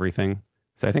winning everything.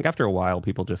 So I think after a while,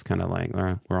 people just kind of like, all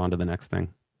right, we're on to the next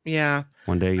thing. Yeah.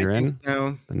 One day you're in,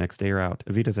 so. The next day you're out.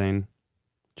 Evita Zane.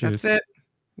 Juice. That's it.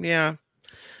 Yeah.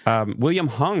 William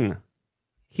Hung.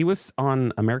 He was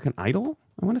on American Idol,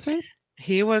 I want to say.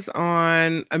 He was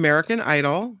on American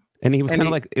Idol. And he was And kind of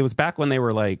he- like, it was back when they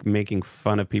were like making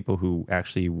fun of people who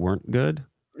actually weren't good.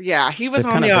 Yeah, he was They've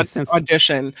on kind the of since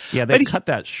audition. yeah, but they've he- cut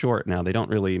that short now. They don't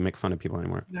really make fun of people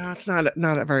anymore. No, it's not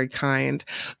a very kind.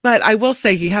 But I will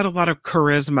say he had a lot of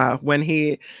charisma when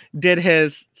he did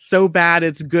his so bad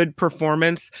it's good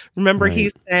performance. Remember he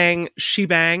Right. sang She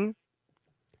Bang?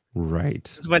 Right.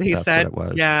 Is what he That's said. what it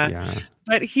was. Yeah. Yeah.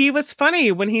 But he was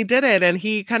funny when he did it, and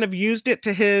he kind of used it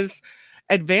to his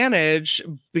advantage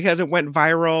because it went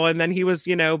viral, and then he was,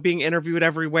 being interviewed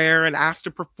everywhere and asked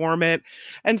to perform it.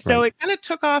 And so Right. it kind of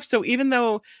took off. So even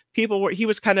though he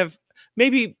was kind of,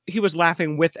 maybe he was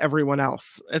laughing with everyone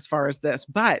else as far as this,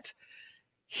 but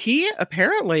he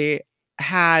apparently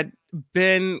had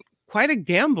been quite a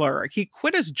gambler. He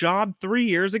quit his job 3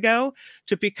 years ago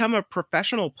to become a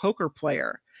professional poker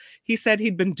player. He said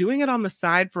he'd been doing it on the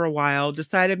side for a while,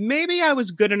 decided maybe I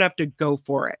was good enough to go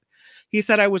for it. He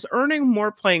said I was earning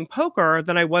more playing poker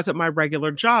than I was at my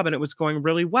regular job, and it was going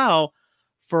really well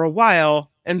for a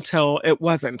while until it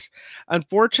wasn't.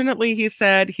 Unfortunately, he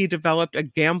said he developed a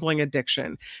gambling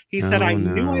addiction. He said, Oh, I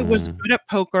knew I was no. good at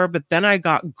poker, but then I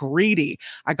got greedy.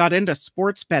 I got into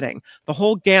sports betting, the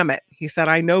whole gamut. He said,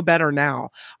 I know better now.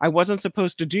 I wasn't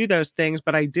supposed to do those things,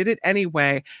 but I did it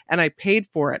anyway, and I paid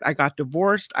for it. I got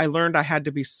divorced. I learned I had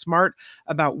to be smart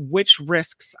about which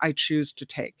risks I choose to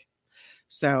take.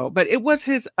 So, but it was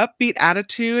his upbeat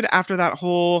attitude after that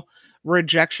whole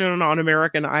rejection on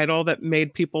American Idol that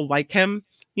made people like him,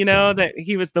 that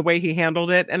he was the way he handled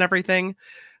it and everything.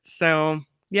 So,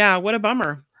 yeah, what a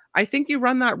bummer. I think you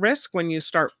run that risk when you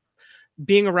start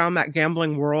being around that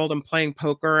gambling world and playing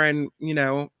poker and,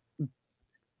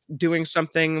 doing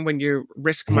something when you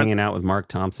risk money. Hanging out with Mark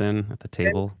Thompson at the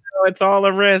table. It's all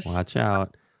a risk. Watch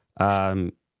out.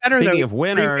 Better Speaking than of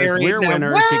winners, remarried we're now.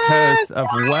 winners because of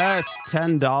Wes,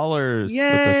 $10 with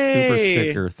the super Yay.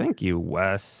 sticker. Thank you,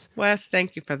 Wes. Wes,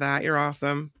 thank you for that. You're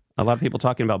awesome. A lot of people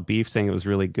talking about beef, saying it was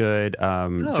really good.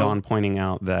 Oh. John pointing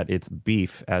out that it's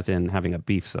beef, as in having a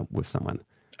beef with someone.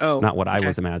 Oh, Not what I okay.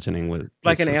 was imagining with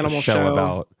Like which an was animal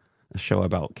a show.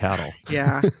 about cattle.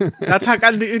 Yeah, that's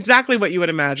exactly what you would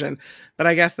imagine. But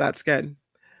I guess that's good.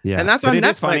 Yeah, And that's but on it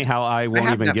is funny Netflix. how I won't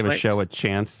have even give a Netflix. show a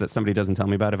chance that somebody doesn't tell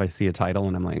me about if I see a title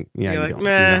and I'm like, yeah, You're you like, don't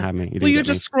 "Meh." have me. You Well, didn't you get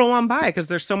just scroll on by because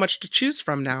there's so much to choose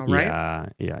from now, me. right?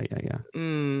 Yeah.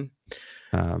 Mm.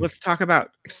 Um, Let's talk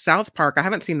about South Park. I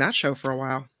haven't seen that show for a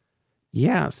while.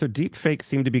 Yeah, so deepfakes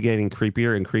seem to be getting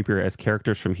creepier and creepier as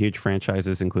characters from huge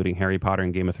franchises, including Harry Potter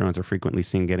and Game of Thrones, are frequently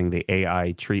seen getting the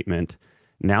AI treatment.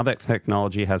 Now that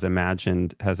technology has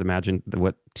imagined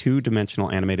what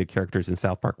two-dimensional animated characters in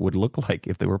South Park would look like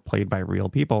if they were played by real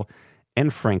people,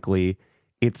 and frankly,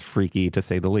 it's freaky to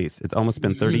say the least. It's almost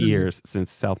been 30 years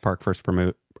since South Park first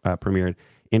premiered,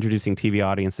 introducing TV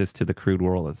audiences to the crude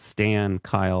world of Stan,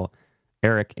 Kyle,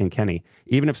 Eric, and Kenny.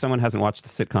 Even if someone hasn't watched the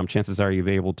sitcom, chances are you'll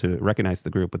be able to recognize the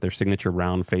group with their signature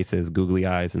round faces, googly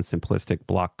eyes, and simplistic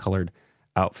block-colored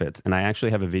outfits. And I actually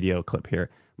have a video clip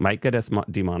here. Might get us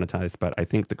demonetized, but I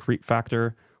think the creep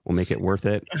factor will make it worth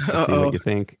it. Let's see what you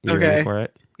think. You ready for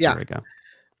it? Yeah. Here we go.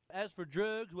 As for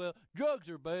drugs, well, drugs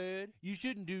are bad. You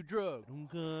shouldn't do drugs,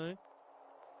 okay?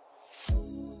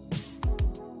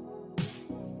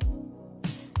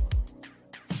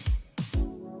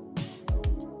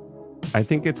 I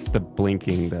think it's the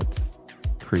blinking that's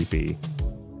creepy.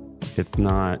 It's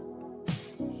not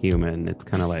human. It's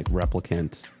kind of like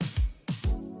replicant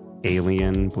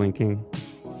alien blinking.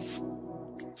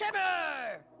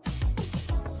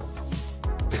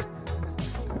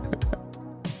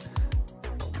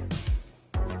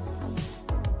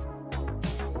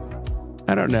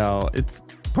 I don't know. It's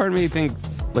part of me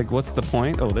thinks like, what's the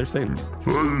point? Oh, they're saying,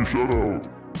 Hey, shut up.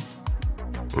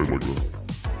 I like that.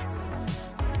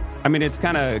 I mean, it's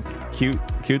kind of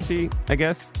cutesy, I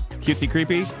guess. Cutesy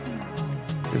creepy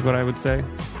is what I would say.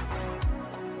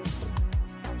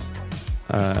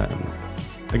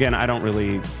 Again, I don't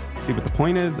really see what the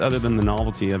point is other than the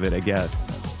novelty of it, I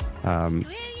guess.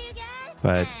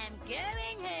 But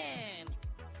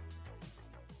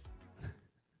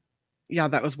Yeah,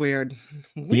 that was weird.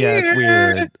 yeah, it's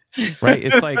weird, right?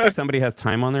 It's like somebody has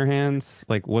time on their hands.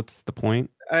 Like, what's the point?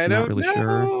 I Not don't really know.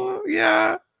 sure.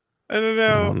 Yeah, I don't I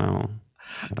know. don't know.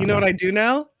 You know what I do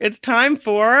know? It's time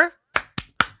for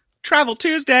Travel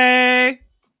Tuesday.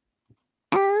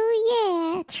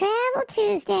 Oh yeah, Travel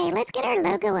Tuesday. Let's get our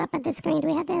logo up on the screen. Do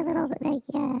we have that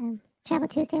little Travel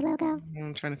Tuesday logo?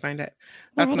 I'm trying to find it.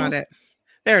 There That's it not is. it.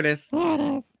 There it is. There it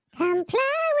is. Come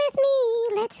fly with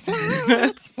me. Let's fly.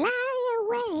 Let's fly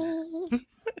away.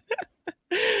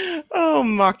 Oh,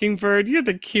 Mockingbird, you're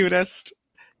the cutest.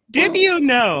 Did you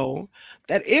know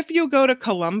that if you go to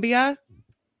Colombia,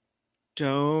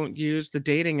 Don't use the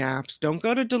dating apps. Don't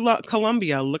go to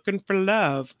Colombia looking for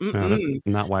love. No, that's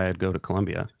not why I'd go to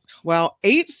Colombia. Well,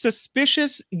 8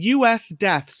 suspicious U.S.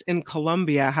 deaths in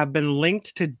Colombia have been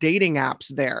linked to dating apps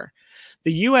there.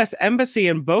 The U.S. Embassy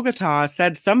in Bogota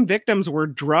said some victims were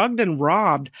drugged and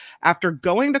robbed after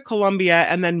going to Colombia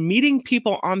and then meeting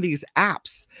people on these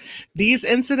apps. These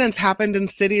incidents happened in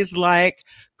cities like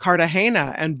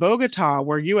Cartagena and Bogota,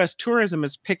 where U.S. tourism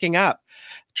is picking up.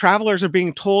 Travelers are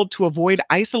being told to avoid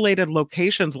isolated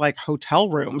locations like hotel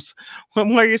rooms. Where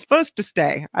are you supposed to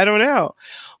stay? I don't know.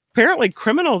 Apparently,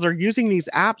 criminals are using these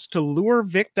apps to lure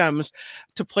victims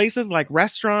to places like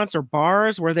restaurants or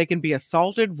bars where they can be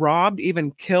assaulted, robbed,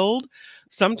 even killed,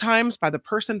 sometimes by the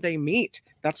person they meet.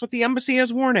 That's what the embassy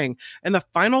is warning. In the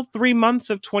final 3 months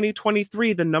of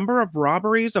 2023, the number of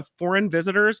robberies of foreign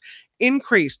visitors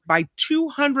increased by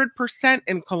 200%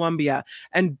 in Colombia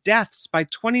and deaths by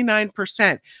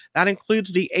 29%. That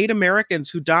includes the 8 Americans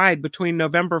who died between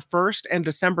November 1st and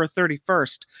December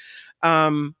 31st.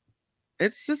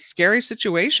 It's a scary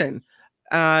situation.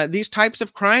 These types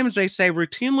of crimes, they say,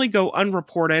 routinely go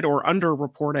unreported or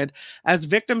underreported as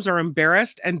victims are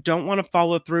embarrassed and don't want to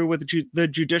follow through with the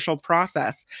judicial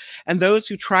process. And those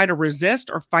who try to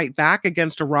resist or fight back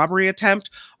against a robbery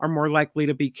attempt are more likely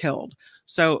to be killed.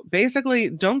 So basically,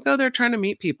 don't go there trying to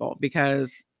meet people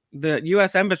because the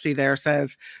U.S. Embassy there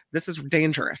says this is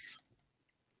dangerous.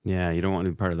 Yeah, you don't want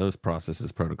to be part of those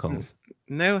processes, protocols.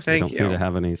 No, thank you. They don't seem to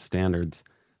have any standards.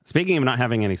 Speaking of not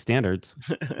having any standards,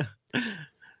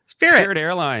 Spirit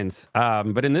Airlines.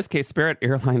 But in this case, Spirit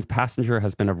Airlines passenger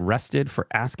has been arrested for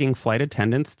asking flight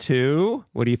attendants to,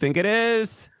 what do you think it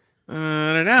is?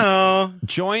 I don't know.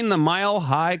 Join the Mile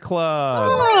High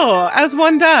Club. Oh, as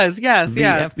one does. Yes, The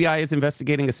yes. FBI is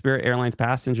investigating a Spirit Airlines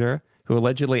passenger who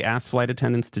allegedly asked flight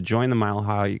attendants to join the Mile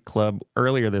High Club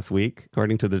earlier this week,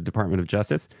 according to the Department of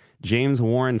Justice. James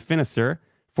Warren Finister,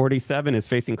 47, is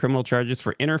facing criminal charges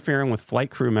for interfering with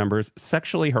flight crew members,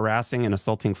 sexually harassing and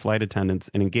assaulting flight attendants,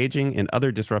 and engaging in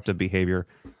other disruptive behavior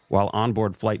while on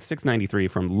board Flight 693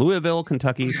 from Louisville,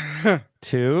 Kentucky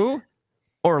to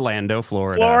Orlando,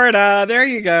 Florida. Florida, there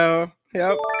you go.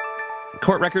 Yep.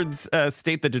 Court records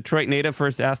state the Detroit native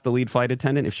first asked the lead flight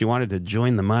attendant if she wanted to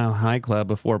join the Mile High Club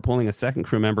before pulling a second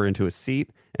crew member into a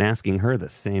seat and asking her the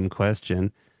same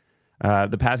question.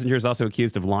 The passenger is also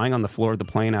accused of lying on the floor of the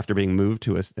plane after being moved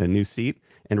to a new seat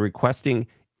and requesting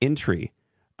entry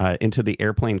into the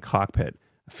airplane cockpit.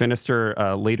 Finister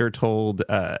later told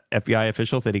FBI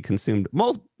officials that he consumed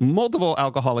multiple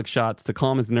alcoholic shots to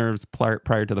calm his nerves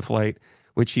prior to the flight,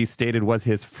 which he stated was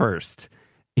his first.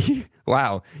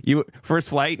 Wow, first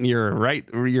flight and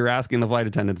you're asking the flight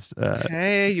attendants.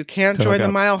 Hey, you can't join the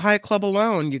Mile High Club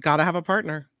alone. You got to have a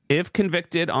partner. If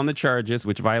convicted on the charges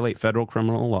which violate federal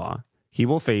criminal law, he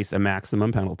will face a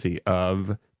maximum penalty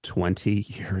of 20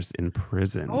 years in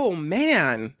prison. Oh,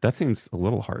 man. That seems a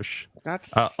little harsh.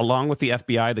 That's along with the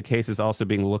FBI, the case is also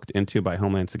being looked into by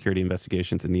Homeland Security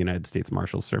investigations in the United States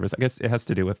Marshal Service. I guess it has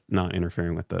to do with not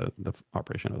interfering with the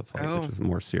operation of the flight, which is a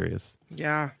more serious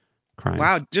crime.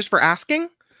 Wow, just for asking?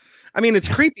 I mean, it's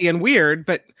creepy and weird,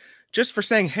 but just for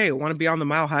saying, hey, want to be on the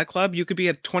Mile High Club, you could be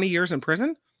at 20 years in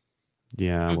prison?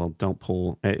 Yeah, well, don't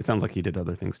pull. It sounds like he did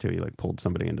other things too. He like pulled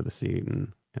somebody into the seat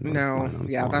and no,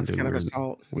 yeah, that's kind of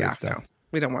assault. Yeah, stuff. No,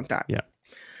 we don't want that. Yeah,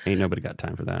 ain't nobody got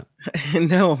time for that.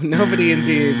 No, nobody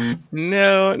indeed.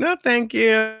 No, thank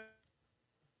you.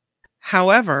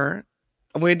 However,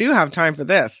 we do have time for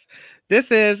this.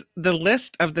 This is the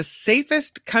list of the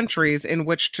safest countries in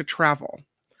which to travel.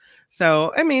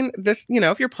 So, I mean, this,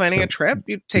 if you're planning a trip,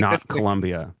 you take not this.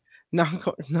 Colombia.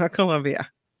 Not Colombia.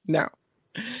 No.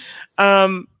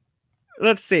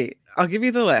 Let's see. I'll give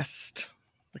you the list.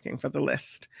 Looking for the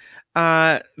list.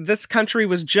 This country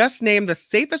was just named the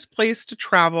safest place to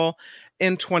travel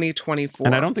in 2024.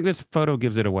 And I don't think this photo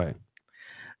gives it away.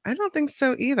 I don't think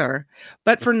so either.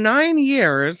 But for 9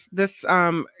 years, this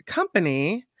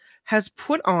company has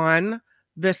put on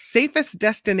the safest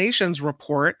destinations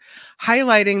report,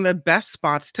 highlighting the best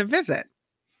spots to visit.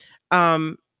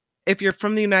 If you're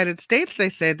from the United States, they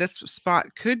say this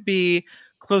spot could be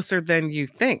closer than you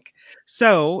think.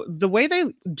 So the way they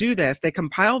do this, they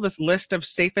compile this list of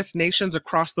safest nations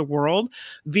across the world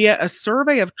via a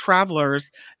survey of travelers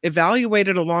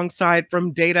evaluated alongside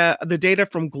the data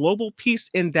from Global Peace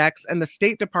Index and the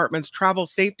State Department's travel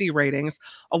safety ratings,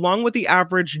 along with the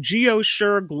average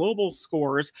GeoSure global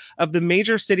scores of the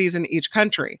major cities in each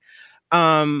country.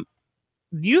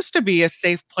 Used to be a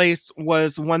safe place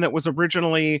was one that was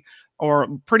originally or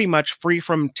pretty much free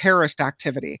from terrorist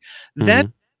activity. Mm-hmm.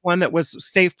 Then one that was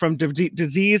safe from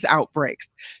disease outbreaks.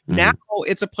 Now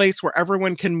it's a place where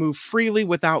everyone can move freely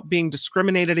without being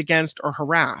discriminated against or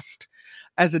harassed.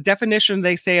 As a definition,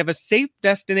 they say, of a safe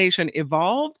destination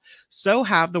evolved, so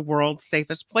have the world's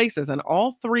safest places. And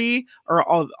all three are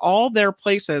all their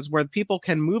places where people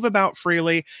can move about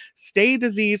freely, stay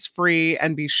disease-free,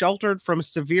 and be sheltered from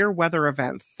severe weather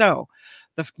events. So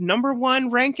the number one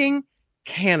ranking,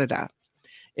 Canada.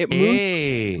 It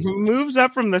moves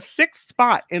up from the 6th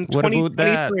spot in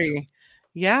 2023.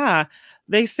 Yeah.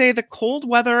 They say the cold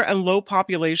weather and low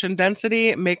population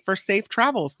density make for safe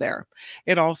travels there.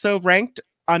 It also ranked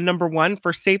on number 1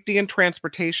 for safety and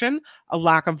transportation, a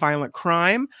lack of violent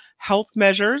crime, health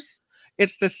measures.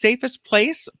 It's the safest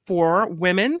place for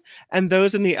women and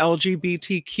those in the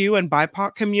LGBTQ and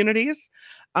BIPOC communities.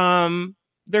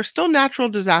 There's still natural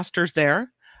disasters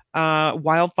there.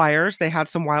 Wildfires. They had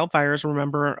some wildfires,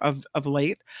 remember, of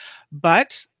late.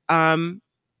 But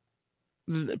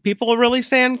people are really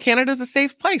saying Canada's a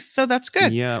safe place, so that's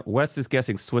good. Yeah, Wes is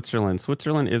guessing Switzerland.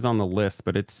 Switzerland is on the list,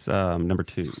 but it's number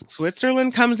 2.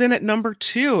 Switzerland comes in at number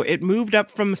 2. It moved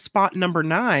up from spot number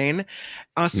 9,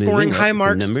 scoring high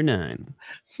marks. Number 9,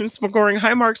 scoring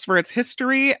high marks for its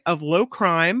history of low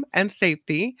crime and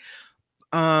safety.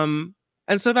 And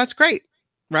so that's great,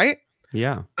 right?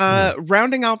 Yeah.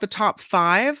 Rounding out the top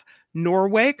 5,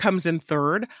 Norway comes in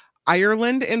 3rd.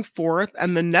 Ireland in 4th,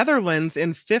 and the Netherlands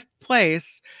in 5th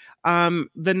place.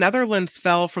 The Netherlands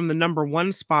fell from the number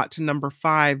 1 spot to number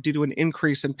 5 due to an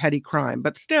increase in petty crime.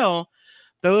 But still,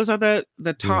 those are the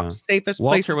top safest places to visit.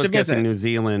 Walter was guessing New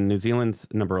Zealand. New Zealand's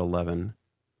number 11.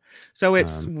 So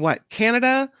it's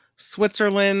Canada,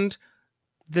 Switzerland,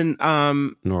 then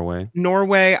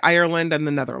Norway, Ireland, and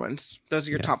the Netherlands. Those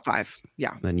are your top 5.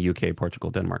 Yeah. Then UK,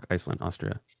 Portugal, Denmark, Iceland,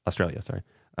 Australia. Sorry.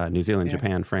 New Zealand,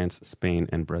 Japan, France, Spain,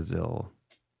 and Brazil.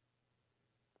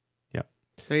 Yeah.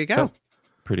 There you go. So,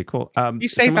 pretty cool. Be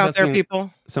safe out there,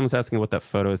 people. Someone's asking what that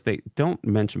photo is. They don't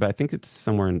mention, but I think it's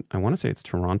somewhere in, I want to say it's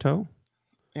Toronto.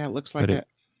 Yeah, it looks like it.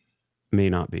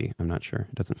 May not be. I'm not sure.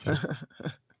 It doesn't say.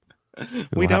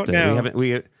 We don't know.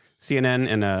 CNN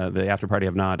and the after party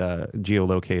have not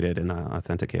geolocated and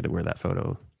authenticated where that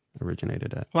photo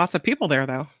originated at. Lots of people there,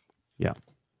 though. Yeah.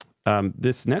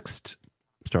 This next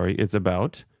story is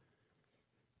about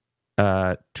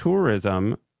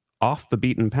tourism off the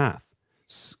beaten path.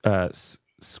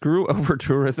 Screw over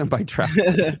tourism by travel.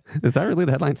 Is that really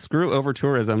the headline? Screw over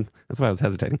tourism. That's why I was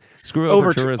hesitating. Screw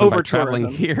over tourism by traveling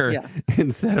here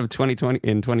instead of 2020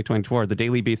 in 2024. The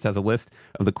Daily Beast has a list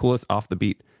of the coolest off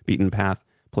the beaten path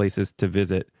places to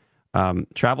visit.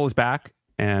 Travel is back,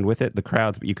 and with it, the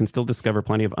crowds, but you can still discover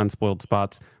plenty of unspoiled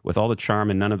spots with all the charm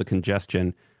and none of the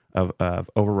congestion of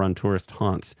overrun tourist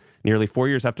haunts. Nearly 4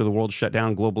 years after the world shut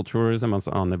down, global tourism is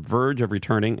on the verge of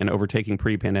returning and overtaking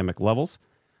pre-pandemic levels.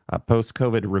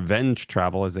 Post-COVID revenge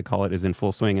travel, as they call it, is in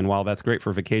full swing. And while that's great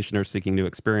for vacationers seeking new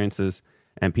experiences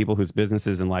and people whose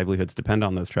businesses and livelihoods depend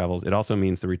on those travels, it also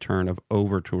means the return of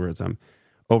over-tourism.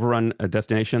 Overrun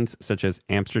destinations such as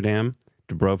Amsterdam,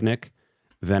 Dubrovnik,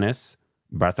 Venice,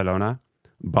 Barcelona,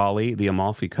 Bali, the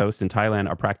Amalfi Coast, and Thailand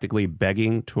are practically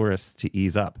begging tourists to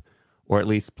ease up. Or at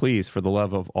least, please, for the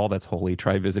love of all that's holy,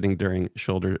 try visiting during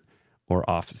shoulder or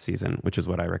off season, which is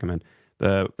what I recommend.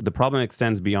 The problem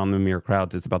extends beyond the mere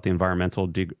crowds. It's about the environmental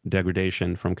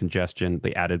degradation from congestion,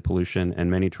 the added pollution, and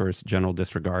many tourists' general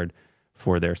disregard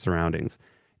for their surroundings.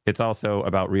 It's also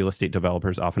about real estate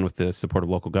developers, often with the support of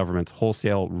local governments,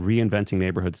 wholesale reinventing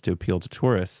neighborhoods to appeal to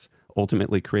tourists,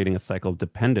 ultimately creating a cycle of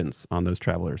dependence on those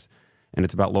travelers. And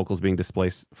it's about locals being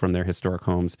displaced from their historic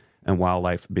homes and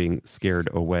wildlife being scared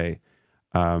away.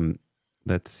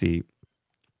 Let's see.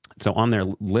 So on their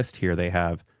list here, they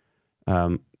have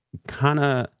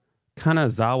Kanazawa,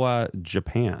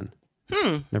 Japan.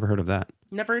 Never heard of that.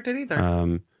 Never did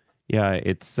either. Yeah,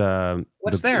 it's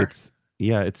what's there?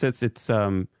 It says it's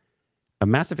a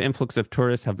massive influx of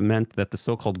tourists have meant that the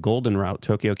so-called Golden Route,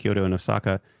 Tokyo, Kyoto, and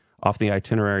Osaka, off the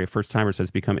itinerary of first-timers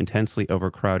has become intensely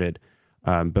overcrowded.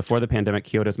 Before the pandemic,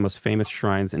 Kyoto's most famous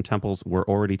shrines and temples were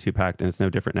already too packed, and it's no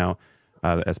different now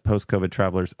as post-COVID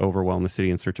travelers overwhelm the city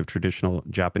in search of traditional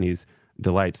Japanese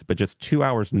delights. But just 2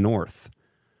 hours north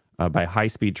by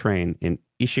high-speed train in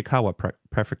Ishikawa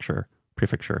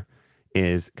Prefecture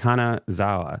is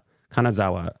Kanazawa,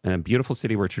 a beautiful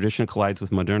city where tradition collides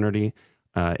with modernity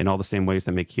in all the same ways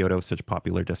that make Kyoto such a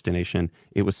popular destination.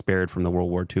 It was spared from the World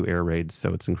War II air raids,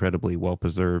 so it's incredibly well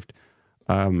preserved.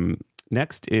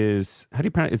 Next is, how do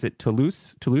you pronounce it? Is it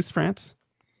Toulouse? Toulouse, France?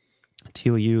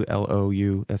 Toulouse.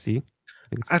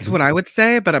 That's what I would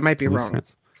say, but it might be wrong.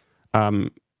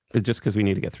 Just because we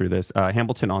need to get through this.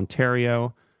 Hamilton,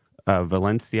 Ontario,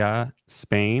 Valencia,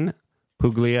 Spain,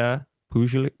 Puglia,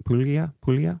 Italy.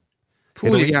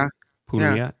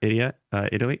 Puglia.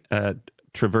 Italy.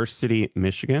 Traverse City,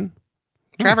 Michigan.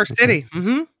 Traverse City.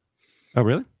 Mm-hmm. Oh,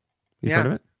 really? You've heard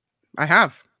of it? I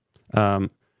have.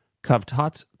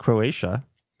 Kavtat, Croatia.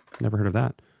 Never heard of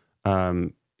that.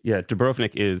 Yeah,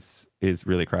 Dubrovnik is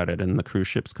really crowded, and the cruise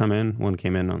ships come in. One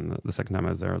came in on the second time I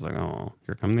was there. I was like, oh,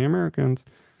 here come the Americans.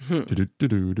 Wait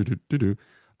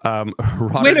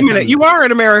a minute, you are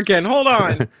an American. Hold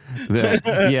on.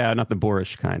 Yeah, not the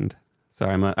boorish kind.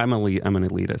 Sorry, I'm an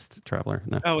elitist traveler.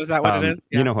 No. Oh, is that what it is?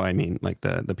 Yeah. You know who I mean? Like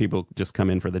the people just come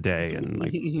in for the day and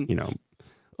like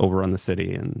overrun the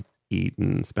city and eat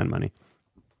and spend money.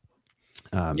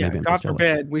 Yeah, God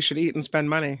forbid we should eat and spend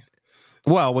money.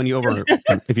 Well, when you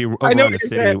if you overrun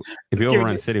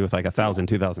a city with like 1,000,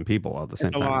 2,000 people at the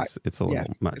same time, it's a little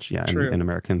much. Yeah, and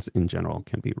Americans in general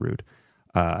can be rude,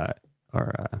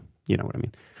 you know what I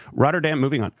mean. Rotterdam.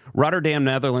 Moving on. Rotterdam,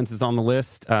 Netherlands is on the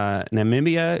list.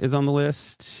 Namibia is on the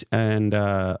list, and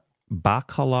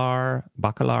Bacalar,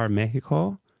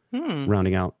 Mexico,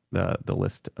 rounding out the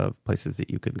list of places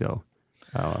that you could go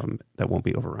that won't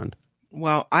be overrun.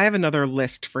 Well, I have another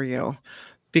list for you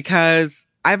because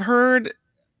I've heard,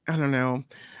 I don't know,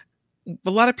 a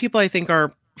lot of people I think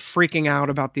are freaking out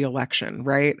about the election,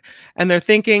 right? And they're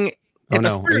thinking, oh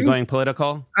no, are you going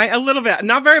political? A little bit,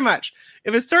 not very much.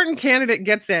 If a certain candidate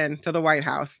gets into the White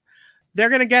House, they're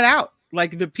going to get out.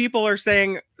 Like the people are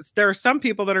saying, there are some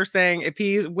people that are saying if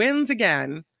he wins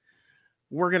again,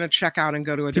 we're going to check out and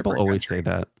go to a different country. People always say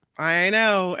that. I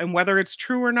know. And whether it's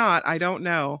true or not, I don't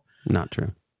know. Not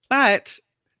true. But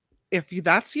if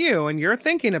that's you and you're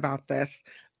thinking about this,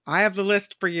 I have the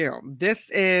list for you. This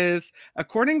is,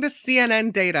 according to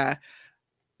CNN data,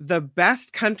 the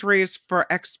best countries for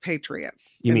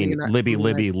expatriates. You mean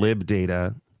Lib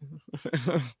data?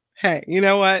 Hey, you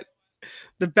know what?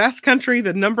 The best country,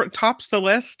 the number tops the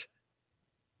list,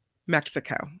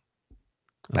 Mexico.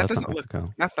 That doesn't look.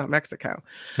 That's not Mexico.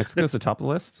 Mexico's the top of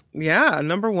the list? Yeah,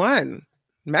 number 1,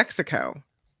 Mexico.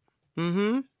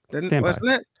 Wasn't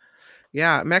it?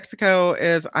 Yeah, Mexico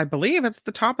is, I believe it's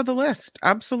the top of the list.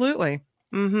 Absolutely.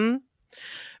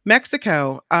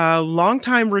 Mexico, a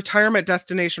longtime retirement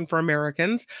destination for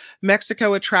Americans.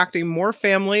 Mexico attracting more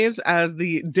families as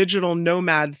the digital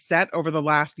nomad set over the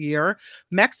last year.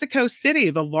 Mexico City,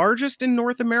 the largest in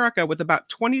North America with about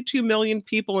 22 million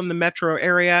people in the metro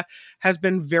area, has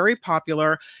been very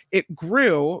popular. It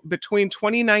grew between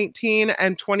 2019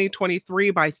 and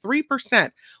 2023 by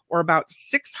 3%, or about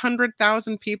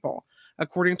 600,000 people,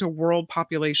 according to World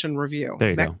Population Review.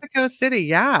 Mexico City,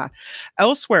 yeah.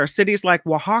 Elsewhere, cities like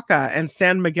Oaxaca and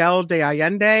San Miguel de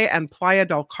Allende and Playa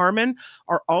del Carmen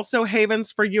are also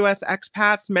havens for U.S.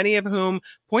 expats, many of whom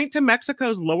point to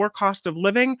Mexico's lower cost of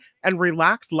living and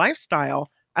relaxed lifestyle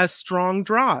as strong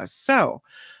draws. So,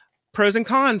 pros and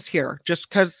cons here, just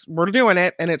because we're doing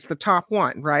it and it's the top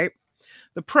one, right?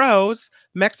 The pros,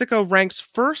 Mexico ranks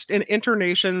first in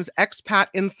Internation's Expat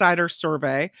Insider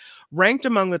Survey, ranked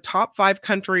among the top 5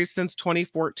 countries since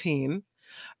 2014.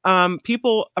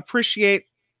 People appreciate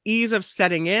ease of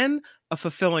setting in, a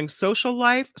fulfilling social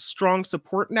life, strong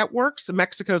support networks,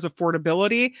 Mexico's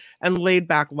affordability, and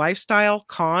laid-back lifestyle.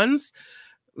 Cons,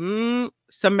 some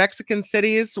Mexican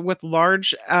cities with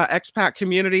large expat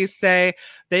communities say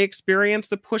they experience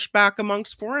the pushback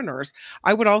amongst foreigners.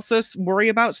 I would also worry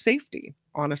about safety,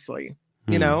 honestly.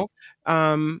 You know,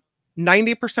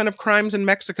 90% of crimes in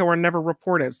Mexico are never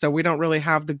reported, so we don't really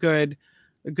have the good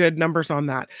numbers on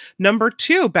that. Number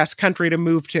 2 best country to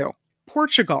move to,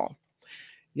 Portugal.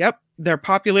 Yep, their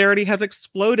popularity has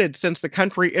exploded since the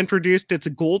country introduced its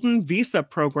Golden Visa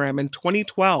program in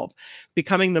 2012,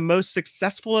 becoming the most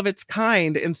successful of its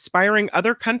kind, inspiring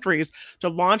other countries to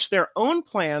launch their own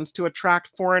plans to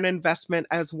attract foreign investment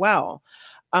as well.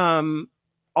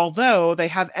 Although they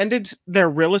have ended their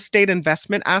real estate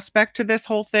investment aspect to this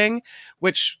whole thing,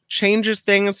 which changes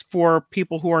things for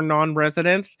people who are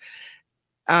non-residents.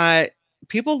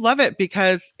 People love it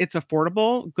because it's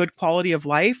affordable, good quality of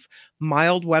life,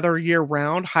 mild weather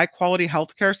year-round, high-quality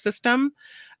healthcare system.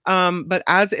 But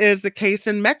as is the case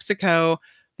in Mexico,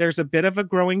 there's a bit of a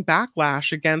growing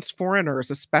backlash against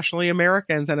foreigners, especially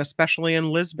Americans, and especially in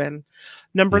Lisbon.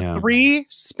 Number 3,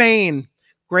 Spain.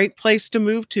 Great place to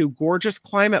move to. Gorgeous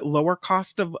climate, lower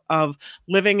cost of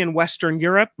living in Western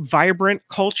Europe, vibrant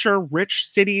culture, rich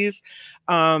cities.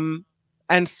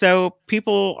 And so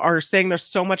people are saying there's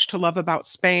so much to love about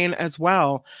Spain as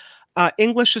well.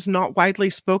 English is not widely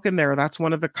spoken there. That's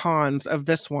one of the cons of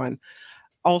this one.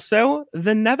 Also,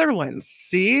 the Netherlands.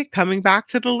 See, coming back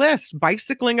to the list,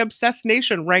 bicycling obsessed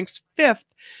nation ranks 5th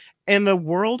and the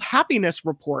World Happiness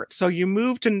Report. So you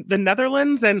move to the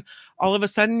Netherlands and all of a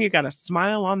sudden you got a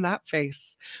smile on that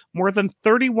face. More than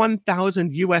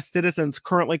 31,000 US citizens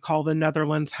currently call the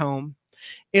Netherlands home.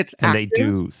 It's And active. they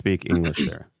do speak English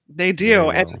there. They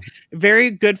do, Very and well. very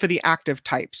good for the active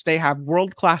types. They have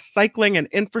world-class cycling and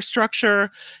infrastructure.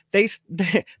 They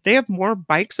have more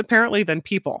bikes apparently than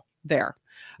people there.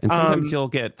 And sometimes you'll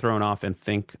get thrown off and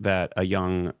think that a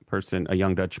young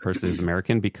Dutch person is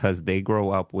American because they grow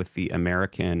up with the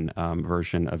American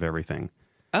version of everything.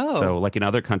 Oh, So like in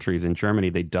other countries, in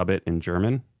Germany, they dub it in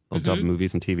German. They'll dub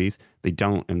movies and TVs. They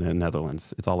don't in the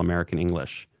Netherlands. It's all American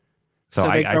English. So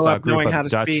they I grow saw a up knowing group how of to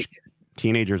Dutch speak.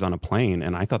 teenagers on a plane,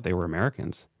 and I thought they were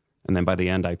Americans. And then by the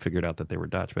end, I figured out that they were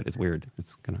Dutch. But it's weird.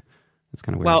 It's kind of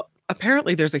weird. Well,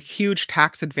 apparently there's a huge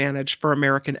tax advantage for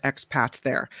American expats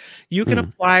there. You can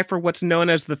apply for what's known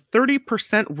as the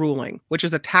 30% ruling, which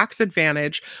is a tax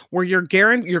advantage where you're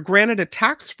granted a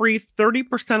tax-free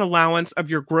 30% allowance of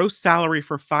your gross salary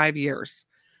for 5 years.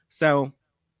 So,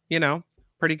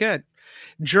 pretty good.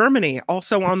 Germany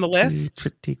also on the list.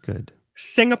 Pretty good.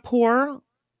 Singapore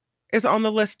is on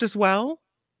the list as well.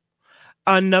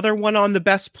 Another one on the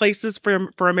best places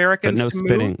for Americans But no to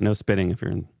spitting. move. No spitting if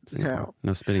you're in Singapore.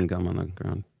 No spitting gum on the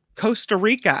ground. Costa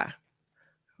Rica.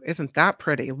 Isn't that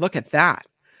pretty? Look at that.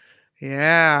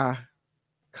 Yeah.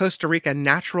 Costa Rica,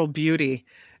 natural beauty,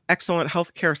 excellent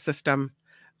healthcare system,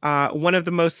 one of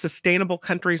the most sustainable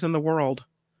countries in the world.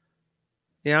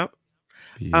 Yeah.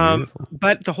 Beautiful.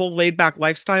 But the whole laid back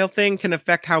lifestyle thing can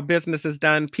affect how business is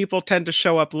done. People tend to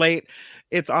show up late.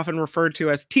 It's often referred to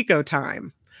as Tico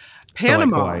time.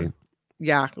 Panama. So like Hawaii.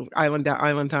 Yeah,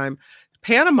 island time.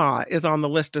 Panama is on the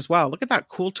list as well. Look at that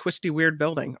cool, twisty, weird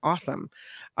building. Awesome.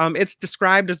 It's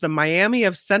described as the Miami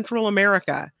of Central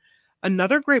America.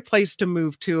 Another great place to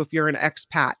move to if you're an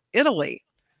expat, Italy.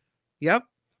 Yep.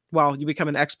 Well, you become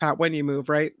an expat when you move,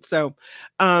 right? So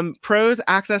pros,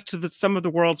 access to some of the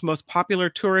world's most popular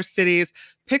tourist cities,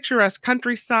 picturesque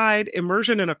countryside,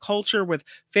 immersion in a culture with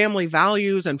family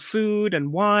values and food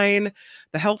and wine.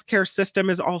 The healthcare system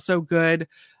is also good.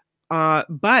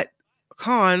 But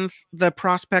cons, the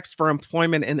prospects for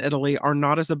employment in Italy are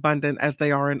not as abundant as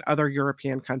they are in other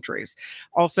European countries.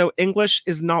 Also, English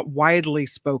is not widely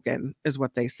spoken, is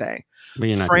what they say. But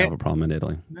you're not going to have a problem in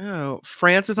Italy. No,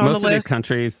 France is on Most the of list. these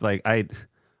countries,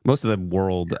 most of the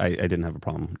world, I didn't have a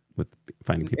problem with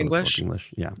finding people who spoke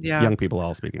English. Yeah. Young people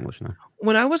all speak English now.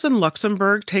 When I was in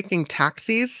Luxembourg, taking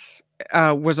taxis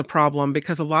was a problem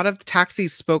because a lot of taxi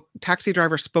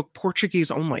drivers spoke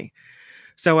Portuguese only.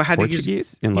 So I had Portuguese to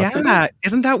use in Luxembourg? Yeah,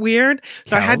 isn't that weird?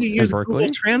 So I had to Cows in use Berkeley?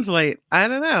 Google Translate. I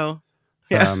don't know.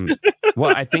 Yeah.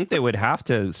 Well, I think they would have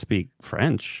to speak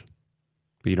French,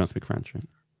 but you don't speak French, right?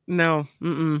 No.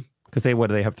 Because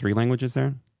they have 3 languages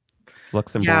there?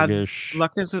 Luxembourgish,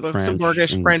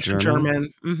 Luxembourgish, French, and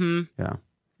German. Yeah.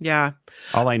 Yeah.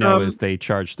 All I know is they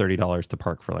charge $30 to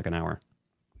park for like an hour.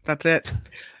 That's it.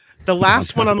 The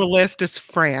last one on the list is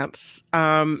France.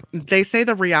 They say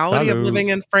the reality of living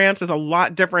in France is a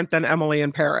lot different than Emily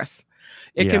in Paris.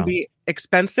 It can be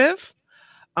expensive,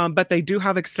 but they do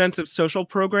have extensive social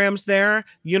programs there,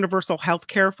 universal health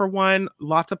care for one,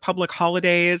 lots of public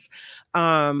holidays.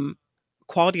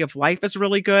 Quality of life is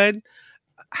really good.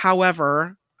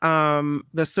 However,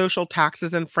 the social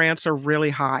taxes in France are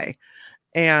really high,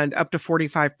 and up to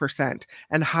 45%.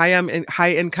 And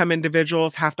high income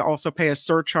individuals have to also pay a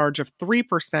surcharge of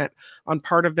 3% on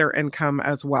part of their income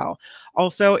as well.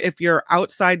 Also, if you're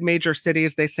outside major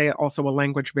cities, they say also a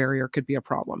language barrier could be a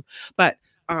problem. But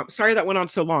sorry that went on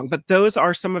so long, but those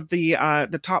are some of the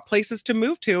top places to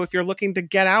move to if you're looking to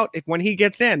get out when he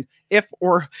gets in, if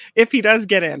he does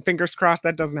get in. Fingers crossed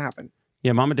that doesn't happen.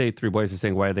 Yeah, Mama Day 3 Boys is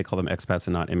saying, why do they call them expats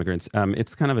and not immigrants?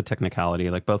 It's kind of a technicality.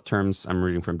 Like both terms, I'm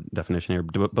reading from definition here,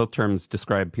 both terms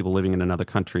describe people living in another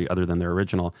country other than their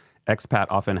original. Expat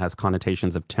often has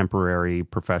connotations of temporary,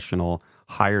 professional,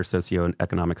 higher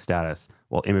socioeconomic status,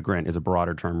 while immigrant is a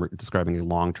broader term describing a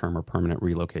long-term or permanent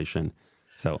relocation.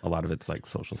 So a lot of it's like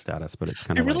social status, but it's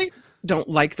kind of don't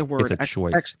like the word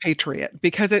expatriate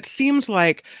because it seems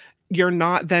like you're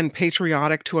not then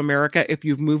patriotic to America if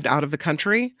you've moved out of the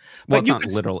country. Well, it's not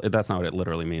literal. That's not what it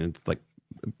literally means. It's like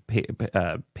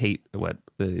what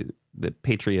the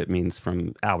patriot means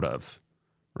from out of,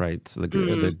 right? So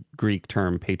the Greek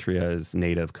term patria is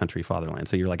native country, fatherland.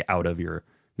 So you're like out of your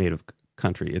native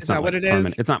country. It's not what it permanent.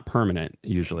 is? It's not permanent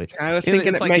usually. I was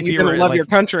thinking it meant you didn't love your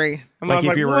country. Like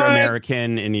if you were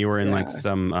American and you were in like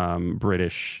some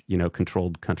British,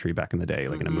 controlled country back in the day,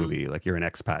 like in a movie, like you're an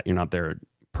expat. You're not there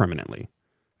permanently,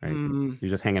 right? You're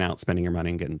just hanging out, spending your money,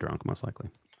 and getting drunk, most likely.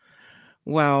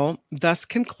 Well, thus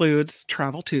concludes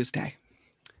Travel Tuesday.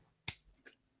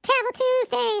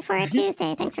 Tuesday for a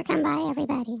Tuesday. Thanks for coming by,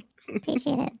 everybody.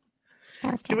 Appreciate it.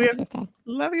 That was Travel Tuesday.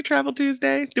 Love you, Travel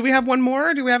Tuesday. Do we have one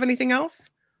more? Do we have anything else?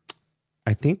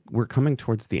 I think we're coming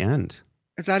towards the end.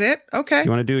 Is that it? Okay. Do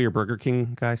you want to do your Burger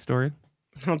King guy story?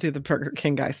 I'll do the Burger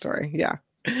King guy story. Yeah.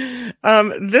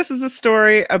 This is a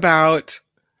story about,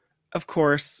 of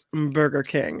course, Burger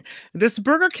King. This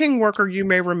Burger King worker, you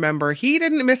may remember, he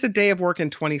didn't miss a day of work in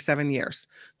 27 years.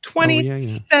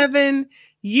 27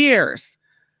 years.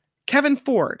 Kevin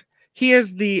Ford. He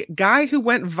is the guy who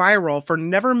went viral for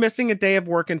never missing a day of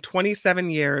work in 27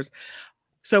 years.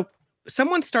 So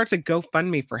someone starts a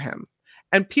GoFundMe for him.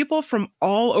 And people from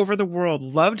all over the world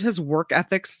loved his work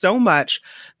ethic so much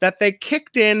that they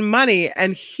kicked in money.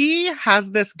 And he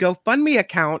has this GoFundMe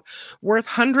account worth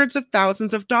hundreds of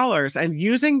thousands of dollars. And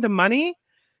using the money,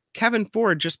 Kevin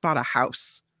Ford just bought a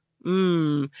house.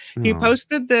 He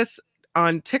posted this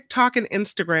on TikTok and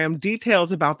Instagram,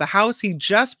 details about the house he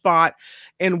just bought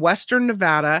in Western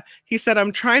Nevada. He said,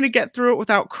 I'm trying to get through it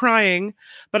without crying,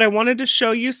 but I wanted to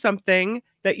show you something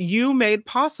that you made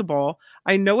possible.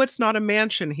 I know it's not a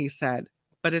mansion, he said,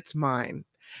 but it's mine.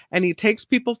 And he takes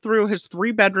people through his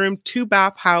 3-bedroom,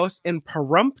 2-bath house in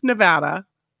Pahrump, Nevada.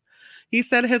 He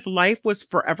said his life was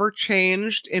forever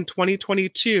changed in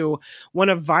 2022 when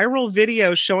a viral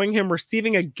video showing him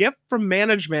receiving a gift from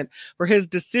management for his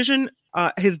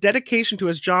dedication to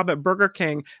his job at Burger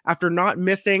King after not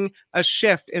missing a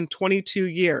shift in 22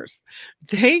 years.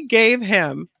 They gave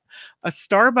him a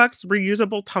Starbucks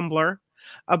reusable tumbler,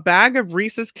 a bag of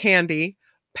Reese's candy,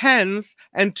 pens,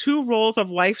 and 2 rolls of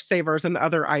Lifesavers and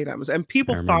other items. And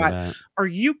people thought, are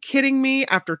you kidding me?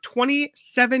 After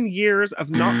 27 years of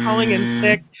not calling in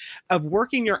sick, of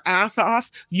working your ass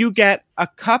off, you get a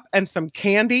cup and some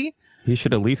candy? You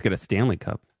should at least get a Stanley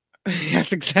Cup.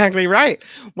 That's exactly right.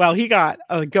 Well, he got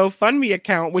a GoFundMe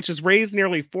account, which has raised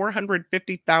nearly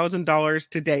 $450,000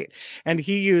 to date, and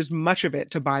he used much of it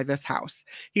to buy this house.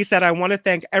 He said, I want to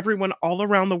thank everyone all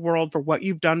around the world for what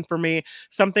you've done for me,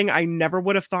 something I never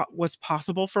would have thought was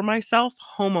possible for myself,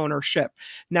 homeownership.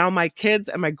 Now my kids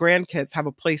and my grandkids have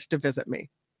a place to visit me.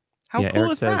 How cool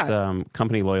Eric is says that?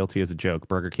 Company loyalty is a joke.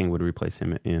 Burger King would replace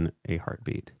him in a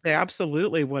heartbeat. They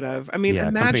absolutely would have. I mean,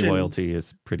 company imagine loyalty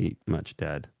is pretty much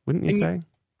dead, wouldn't you say?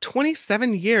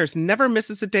 27 years, never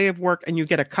misses a day of work, and you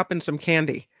get a cup and some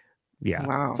candy. Yeah.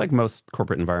 Wow. It's like most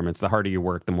corporate environments. The harder you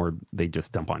work, the more they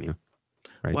just dump on you.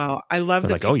 Right. Well, I love They're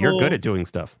that. like, oh, you're good at doing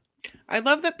stuff. I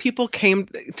love that people came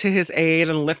to his aid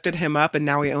and lifted him up, and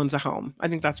now he owns a home. I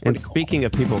think that's pretty cool. Speaking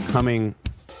of people coming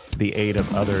to the aid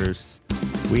of others,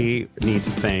 we need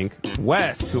to thank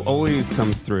Wes, who always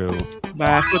comes through.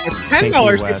 Wes with a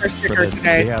 $10 super sticker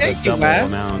today. We have Thank a you, double Wes.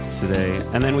 amount today.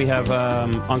 And then we have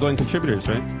ongoing contributors,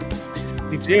 right?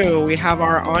 We do. We have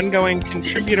our ongoing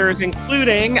contributors,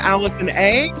 including Allison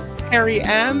A., Harry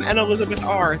M., and Elizabeth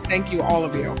R. Thank you, all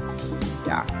of you.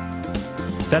 Yeah.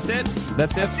 That's it.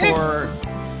 That's it for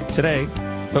today.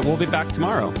 But we'll be back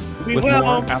tomorrow with more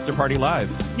After Party Live.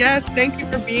 Yes, thank you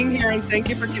for being here, and thank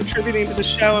you for contributing to the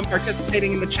show and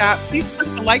participating in the chat. Please click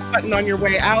the like button on your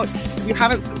way out. If you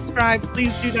haven't subscribed,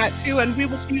 please do that too, and we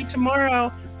will see you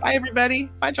tomorrow. Bye, everybody.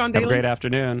 Bye, John Daly. Have a great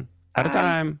afternoon. Out of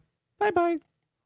time. Bye-bye.